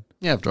wonderland.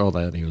 Yeah, after all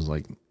that, he was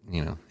like,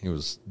 he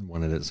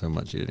wanted it so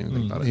much he didn't even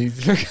think about it.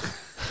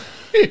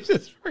 He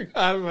just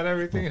forgot about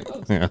everything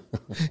else. Yeah.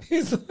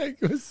 He's like,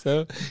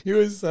 he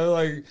was so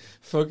like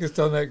focused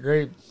on that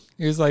grape.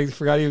 He was like,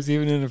 forgot he was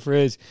even in the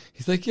fridge.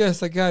 He's like,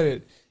 yes, I got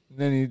it. And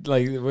then he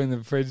like, when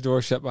the fridge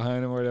door shut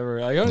behind him or whatever,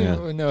 like, I don't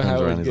even know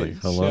how it would get like,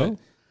 hello? Shut.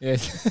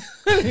 Yes.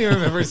 He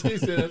remembers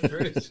he's in the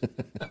fridge.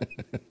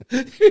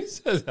 He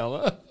says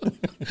hello.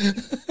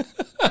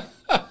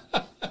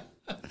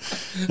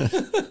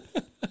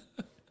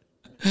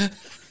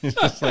 He's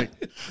just like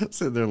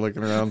sitting there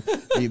looking around,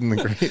 eating the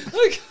grape.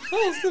 Like,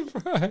 all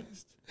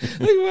surprised. Like,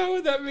 why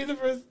would that be the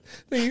first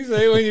thing you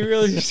say when you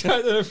really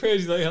shut the fridge?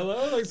 He's like,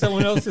 hello? Like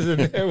someone else is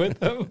in there with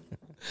them.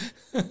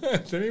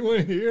 Is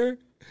anyone here?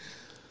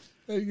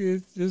 Like,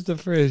 it's just a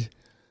fridge.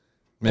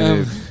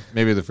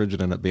 Maybe the fridge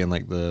would end up being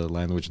like the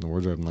Lion, the Witch, and the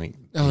Wardrobe. And like,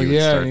 and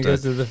he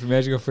goes to the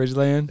magical fridge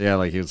land. Yeah,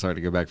 like he would start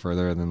to go back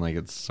further, and then like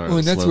it's started. Oh,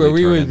 and that's where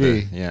we would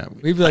be. Yeah,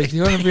 we'd be like, "Do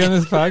you want to be on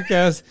this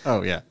podcast?"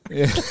 Oh yeah.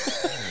 We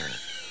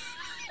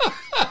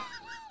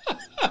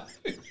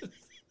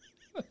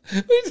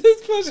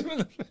just punch him in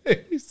the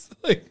face,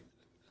 like.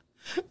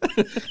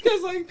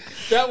 Because like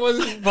that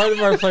wasn't part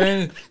of our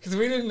plan because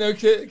we didn't know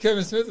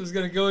Kevin Smith was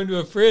going to go into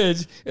a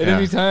fridge at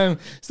any time.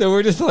 So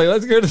we're just like,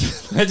 let's go to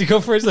the magical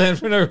fridge land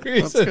for no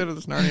reason. Let's go to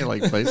this Narnia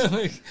like place.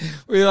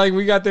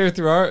 we got there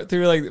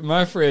through like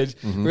my fridge.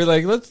 Mm-hmm. We're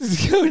like, let's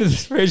just go to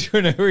this fridge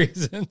for no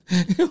reason.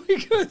 And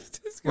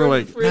we're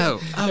like, fridge, no,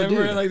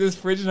 we're in like this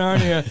fridge in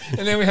Narnia,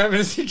 and then we happen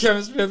to see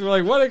Kevin Smith. We're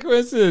like, what a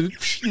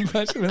coincidence! And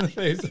punch him in the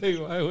face. Like,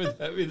 why would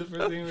that be the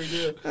first thing we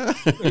do?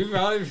 We'd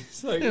probably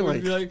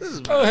be like,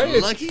 oh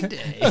hey. Lucky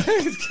day.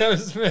 It's Kevin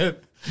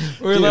Smith.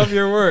 We love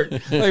your work.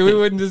 Like we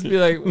wouldn't just be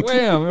like,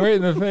 wham, right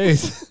in the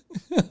face.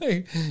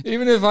 Like,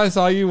 even if I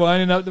saw you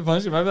winding up to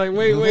punch him, I'd be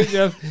like, wait,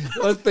 Jeff,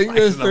 let's think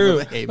this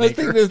through. Let's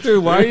think this through.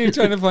 Why are you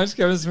trying to punch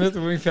Kevin Smith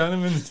when we found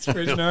him in this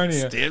fridge in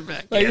Narnia? Stand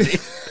back,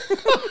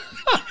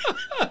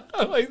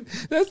 like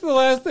that's the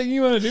last thing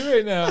you want to do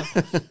right now.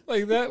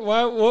 Like that.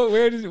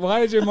 Why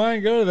did your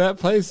mind go to that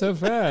place so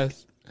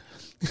fast?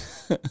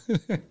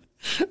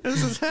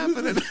 This is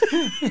happening.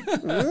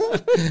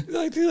 It's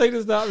like too late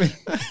to stop me.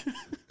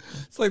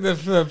 It's like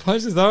the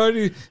punch is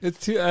already. It's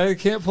too. I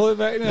can't pull it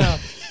back now.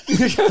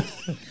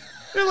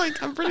 You're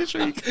like, I'm pretty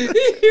sure you can.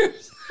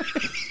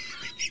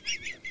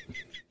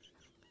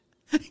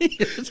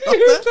 Here's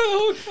the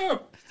whole conversation.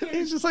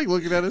 He's just like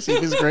looking at us,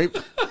 eating his grape.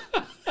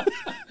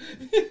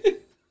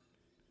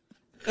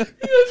 He doesn't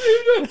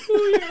even know who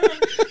we are.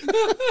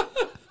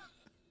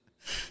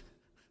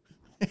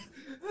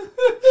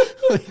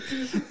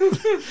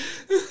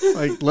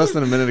 Like less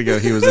than a minute ago,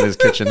 he was in his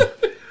kitchen.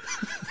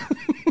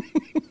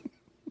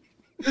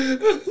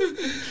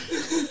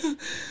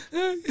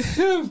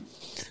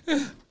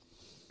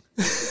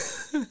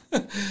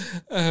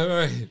 All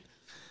right.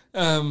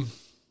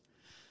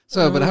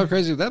 But how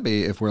crazy would that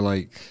be if we're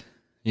like,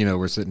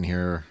 we're sitting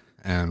here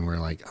and we're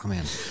like, oh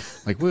man,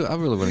 like I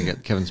really want to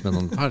get Kevin Smith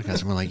on the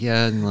podcast, and we're like,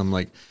 yeah, and I'm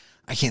like,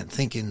 I can't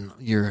think, and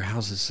your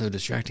house is so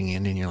distracting,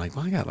 and then you're like,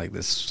 well, I got like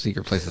this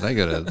secret place that I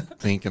go to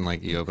think, and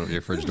like you open up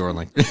your fridge door and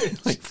like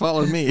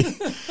follow me,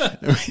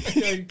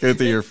 go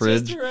through your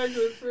fridge. Just a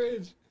regular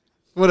fridge.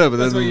 Whatever.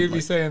 That's what you'd be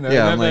saying, though.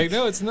 Yeah, I'm like,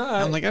 no, it's not.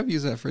 I'm like, I've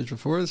used that fridge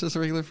before. It's just a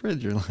regular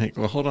fridge. You're like,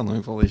 well, hold on, let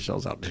me pull these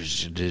shelves out, and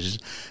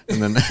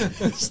then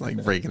it's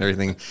like breaking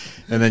everything,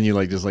 and then you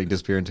like just like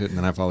disappear into it, and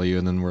then I follow you,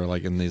 and then we're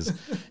like in the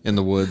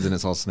woods, and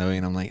it's all snowy,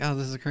 and I'm like, oh,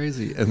 this is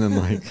crazy, and then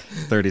like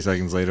 30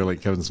 seconds later, like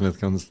Kevin Smith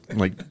comes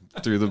like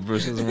through the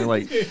bushes, and we're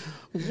like,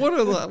 what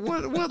luck?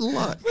 But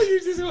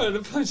you just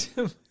wanted to punch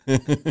him.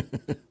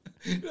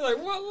 You're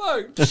like, what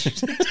luck? This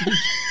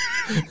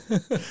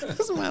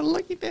is my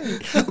lucky day.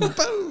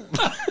 Boom.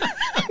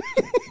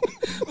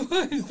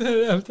 Why does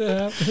that have to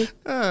happen?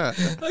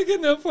 Like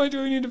at no point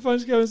do we need to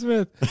punch Kevin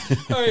Smith.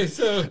 All right,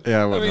 so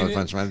yeah, I wouldn't really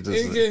punch him.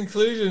 In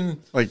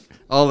conclusion, like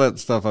all that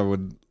stuff, I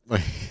would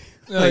like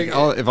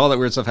if all that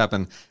weird stuff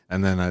happened,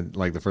 and then I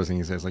like the first thing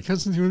he says, like,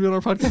 Kevin, you want to be on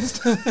our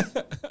podcast?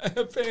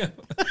 Bam.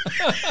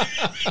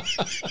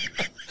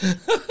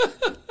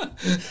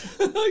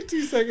 Like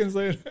 2 seconds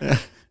later. Yeah.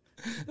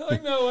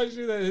 Like, no, why'd you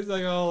do that? He's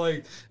like all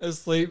like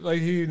asleep,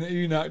 like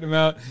you knocked him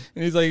out,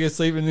 and he's like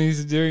asleep, and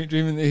he's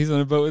dreaming that he's on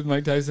a boat with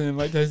Mike Tyson, and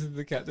Mike Tyson's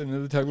the captain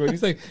of the tugboat. And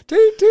he's like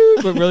toot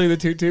toot, but really the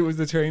toot toot was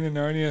the train in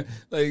Narnia,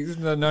 like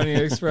the Narnia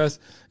Express.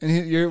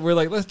 And we're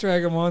like, let's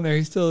drag him on there.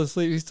 He's still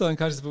asleep, he's still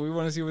unconscious, but we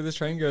want to see where this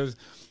train goes.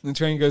 And the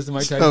train goes to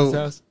Mike Tyson's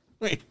house.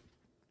 Wait.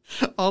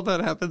 All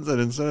that happens,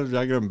 and instead of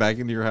dragging him back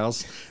into your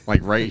house,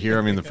 like right here,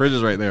 I mean, the fridge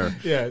is right there.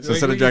 Yeah. So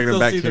instead of dragging him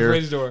back here, the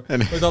fridge door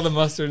with all the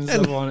mustard and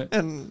stuff on it,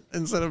 and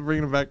instead of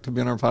bringing him back to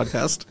be on our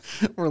podcast,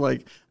 we're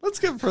like, let's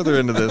get further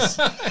into this.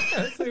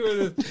 Let's see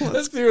where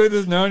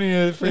this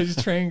Narnia fridge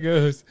train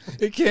goes.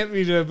 It can't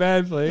be to a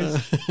bad place.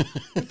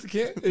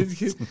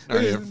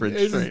 Narnia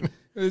fridge train.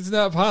 It's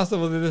not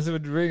possible that this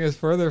would bring us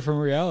further from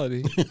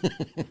reality.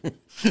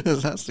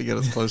 This has to get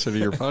us closer to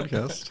your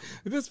podcast.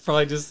 This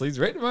probably just leads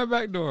right to my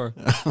back door.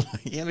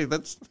 Andy,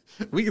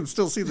 we can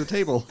still see the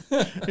table.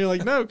 You're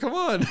like, no, come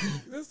on.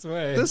 This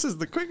way. This is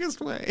the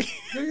quickest way.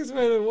 Quickest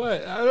way to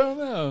what? I don't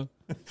know.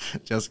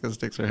 Jessica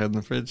sticks her head in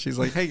the fridge. She's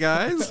like, hey,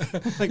 guys.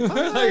 Like,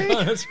 we're like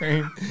on a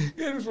train,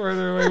 getting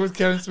further away with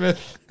Kevin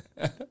Smith.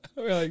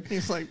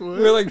 He's like, what?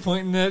 We're like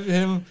pointing at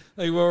him,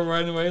 like while we're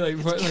riding away,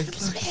 like look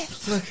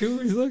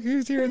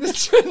who's here in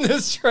this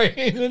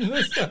train in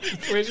this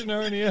fridge in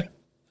Narnia.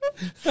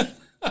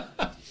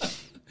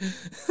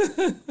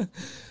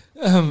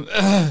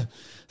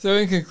 So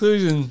in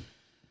conclusion,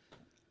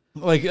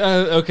 like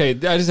okay,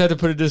 I just had to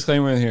put a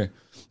disclaimer in here.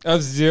 I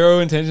have zero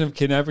intention of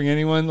kidnapping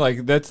anyone.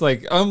 Like that's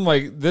like I'm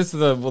like this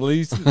is the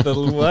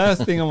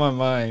last thing on my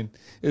mind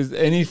is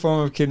any form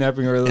of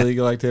kidnapping or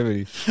illegal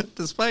activity.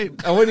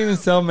 Despite I wouldn't even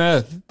sell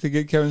meth to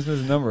get Kevin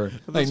Smith's number.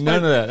 Like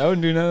none of that. I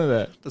wouldn't do none of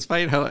that.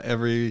 Despite how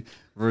every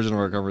version of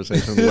our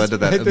conversation led to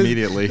that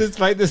immediately.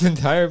 Despite this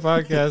entire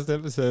podcast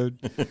episode,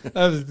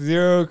 I have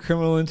zero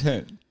criminal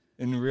intent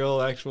in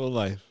real actual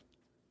life.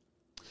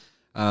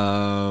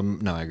 No,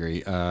 I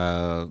agree.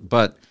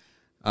 But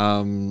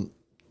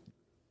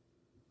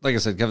like I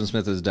said, Kevin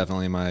Smith is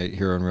definitely my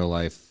hero in real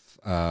life.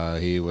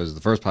 He was the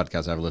first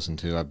podcast I ever listened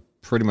to. I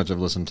pretty much have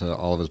listened to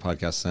all of his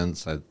podcasts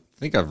since. I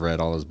think I've read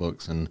all his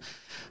books, and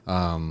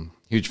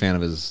huge fan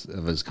of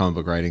his comic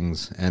book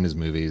writings and his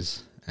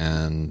movies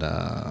and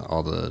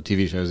all the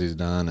TV shows he's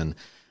done, and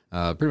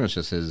pretty much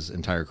just his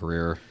entire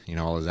career.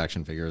 All his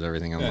action figures,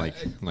 everything. I'm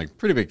like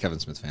pretty big Kevin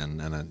Smith fan,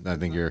 and I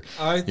think you're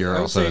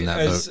also in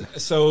that boat.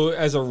 So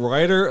as a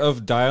writer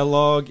of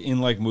dialogue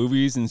in like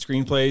movies and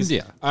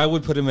screenplays, I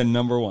would put him in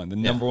number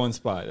one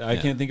spot. I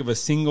can't think of a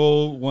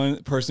single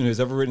one person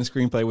who's ever written a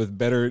screenplay with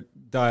better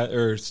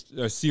or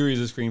a series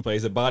of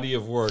screenplays, a body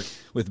of work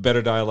with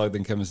better dialogue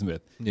than Kevin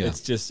Smith. Yeah.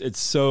 It's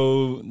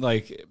so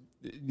like.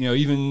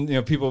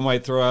 Even people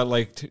might throw out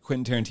like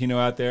Quentin Tarantino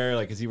out there,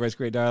 like because he writes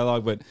great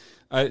dialogue, but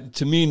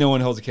to me, no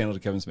one holds a candle to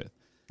Kevin Smith.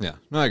 Yeah,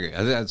 no, I agree.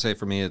 I'd say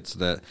for me,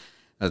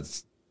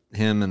 that's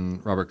him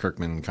and Robert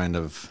Kirkman kind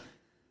of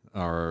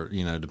are,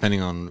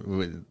 depending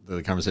on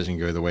the conversation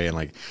go the way, and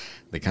like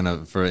they kind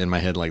of, in my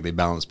head, like they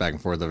balance back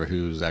and forth over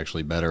who's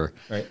actually better.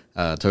 Right.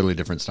 Totally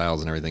different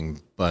styles and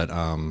everything, but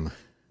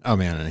oh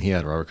man, and he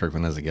had Robert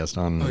Kirkman as a guest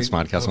on his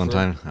podcast one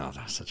time. Oh,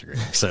 that was such a great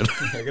episode.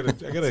 I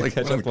gotta like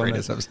catch up on the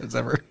greatest episodes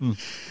ever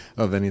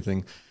of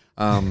anything.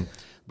 But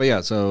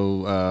yeah,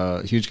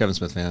 so huge Kevin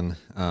Smith fan.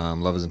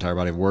 Love his entire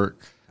body of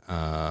work.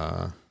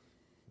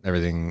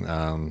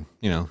 everything,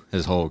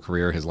 his whole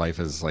career, his life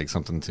is like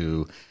something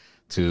to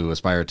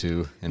aspire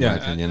to, in my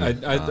opinion.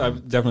 I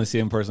definitely see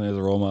him personally as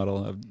a role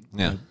model.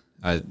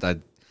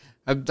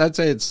 I'd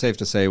say it's safe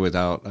to say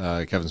without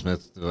Kevin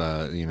Smith,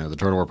 the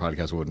Turtle War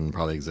podcast wouldn't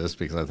probably exist,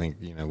 because I think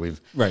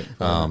we've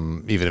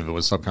even if it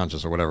was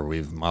subconscious or whatever,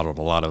 we've modeled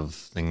a lot of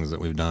things that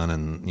we've done,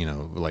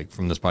 and like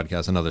from this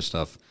podcast and other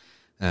stuff.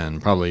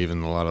 And probably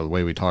even a lot of the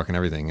way we talk and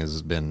everything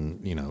has been,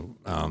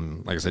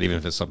 like I said, even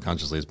if it's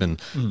subconsciously, it's been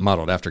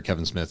modeled after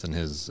Kevin Smith and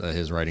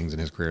his writings and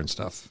his career and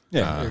stuff.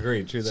 Yeah, I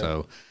agree. True that.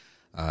 So,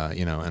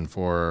 and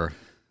for,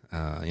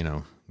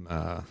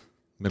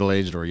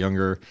 middle-aged or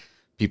younger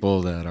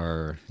people that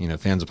are,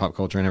 fans of pop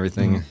culture and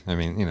everything, I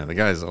mean, the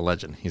guy's a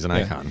legend. He's an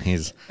icon.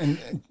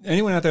 And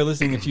anyone out there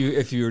listening,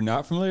 if you're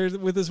not familiar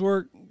with his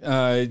work,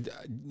 I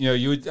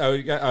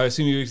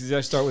assume you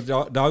would start with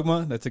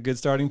Dogma. That's a good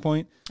starting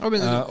point.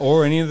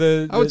 Or any of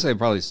the. I would say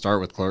probably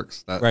start with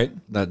Clerks.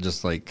 That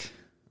just like,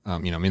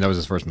 that was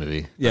his first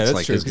movie. That's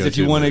like true. Because if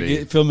you want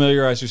to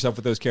familiarize yourself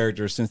with those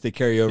characters, since they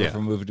carry over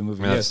from movie to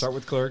movie, start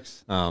with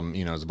Clerks.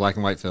 It's a black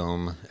and white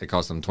film. It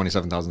cost them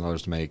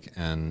 $27,000 to make,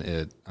 and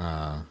it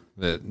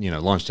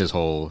launched his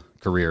whole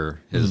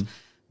career. His,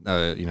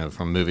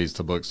 from movies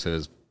to books to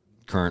his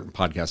current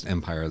podcast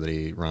empire that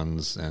he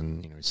runs,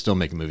 and he's still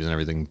making movies and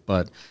everything.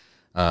 But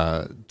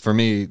for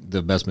me,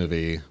 the best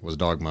movie was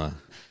Dogma.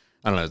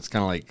 I don't know. It's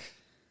kind of like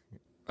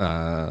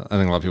I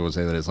think a lot of people would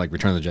say that it's like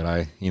Return of the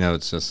Jedi.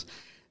 It's just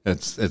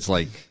it's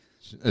like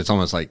it's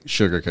almost like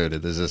sugar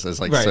coated. It's just just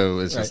like with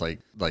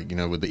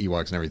the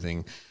Ewoks and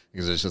everything,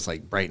 because it's just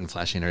like bright and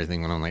flashy and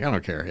everything. When I'm like, I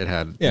don't care. It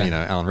had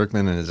Alan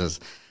Rickman, and it's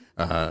just.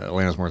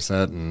 Alanis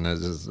Morissette, and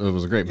it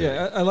was a great movie.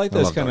 Yeah, I like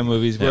those kind of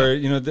movies where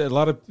a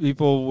lot of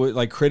people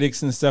like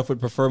critics and stuff would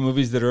prefer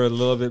movies that are a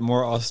little bit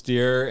more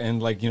austere and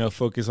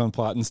focus on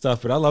plot and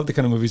stuff. But I love the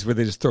kind of movies where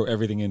they just throw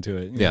everything into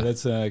it.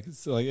 That's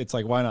it's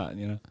like, why not?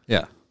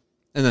 Yeah,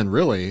 and then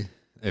really,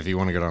 if you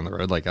want to get on the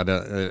road, like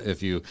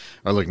if you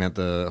are looking at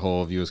the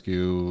whole View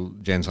Askew,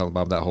 Jay and Silent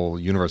Bob, that whole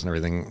universe and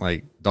everything,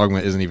 like Dogma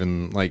isn't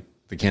even like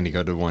the candy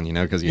coated one,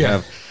 because you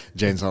have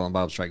Jay and Silent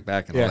Bob Strike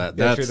Back and all that.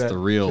 That's the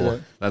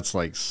real. That's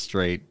like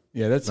straight.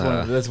 Yeah, that's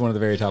one of the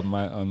very top of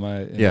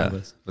my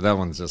list. But that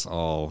one's just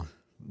all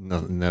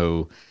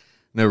no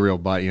real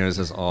bite. It's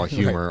just all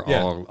humor,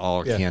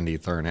 all candy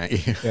thrown at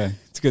you. Yeah,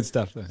 it's good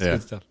stuff. Though. It's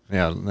good stuff.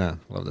 Yeah,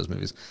 love those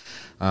movies.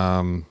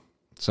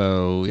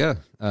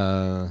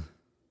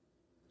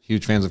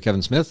 Huge fans of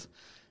Kevin Smith,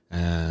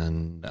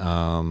 and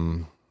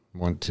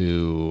want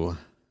to.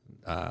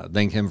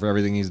 Thank him for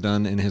everything he's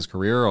done in his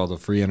career, all the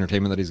free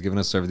entertainment that he's given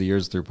us over the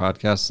years through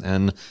podcasts,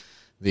 and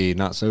the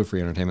not so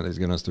free entertainment that he's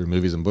given us through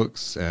movies and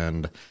books.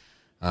 And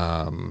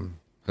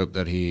hope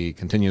that he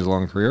continues a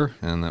long career,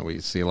 and that we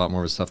see a lot more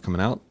of his stuff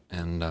coming out.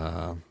 And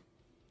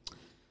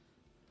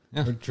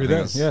true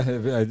that.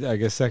 Yeah, I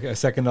guess I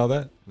second all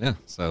that. Yeah.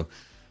 So,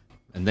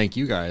 and thank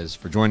you guys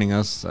for joining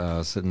us,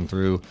 sitting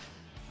through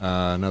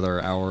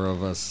another hour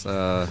of us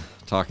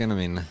talking. I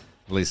mean.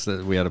 At least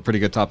we had a pretty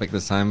good topic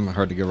this time.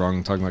 Hard to go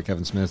wrong talking about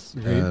Kevin Smith.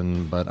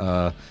 But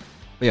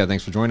yeah,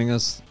 thanks for joining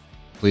us.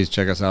 Please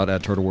check us out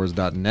at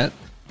turtlewars.net.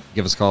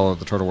 Give us a call at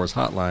the Turtle Wars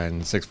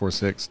hotline,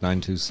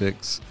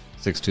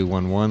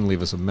 646-926-6211.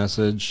 Leave us a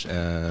message.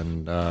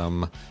 And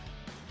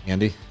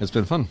Andy, it's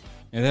been fun.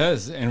 It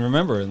has. And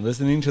remember,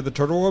 listening to the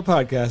Turtle War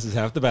podcast is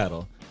half the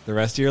battle. The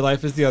rest of your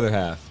life is the other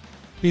half.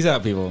 Peace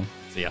out, people.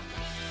 See ya.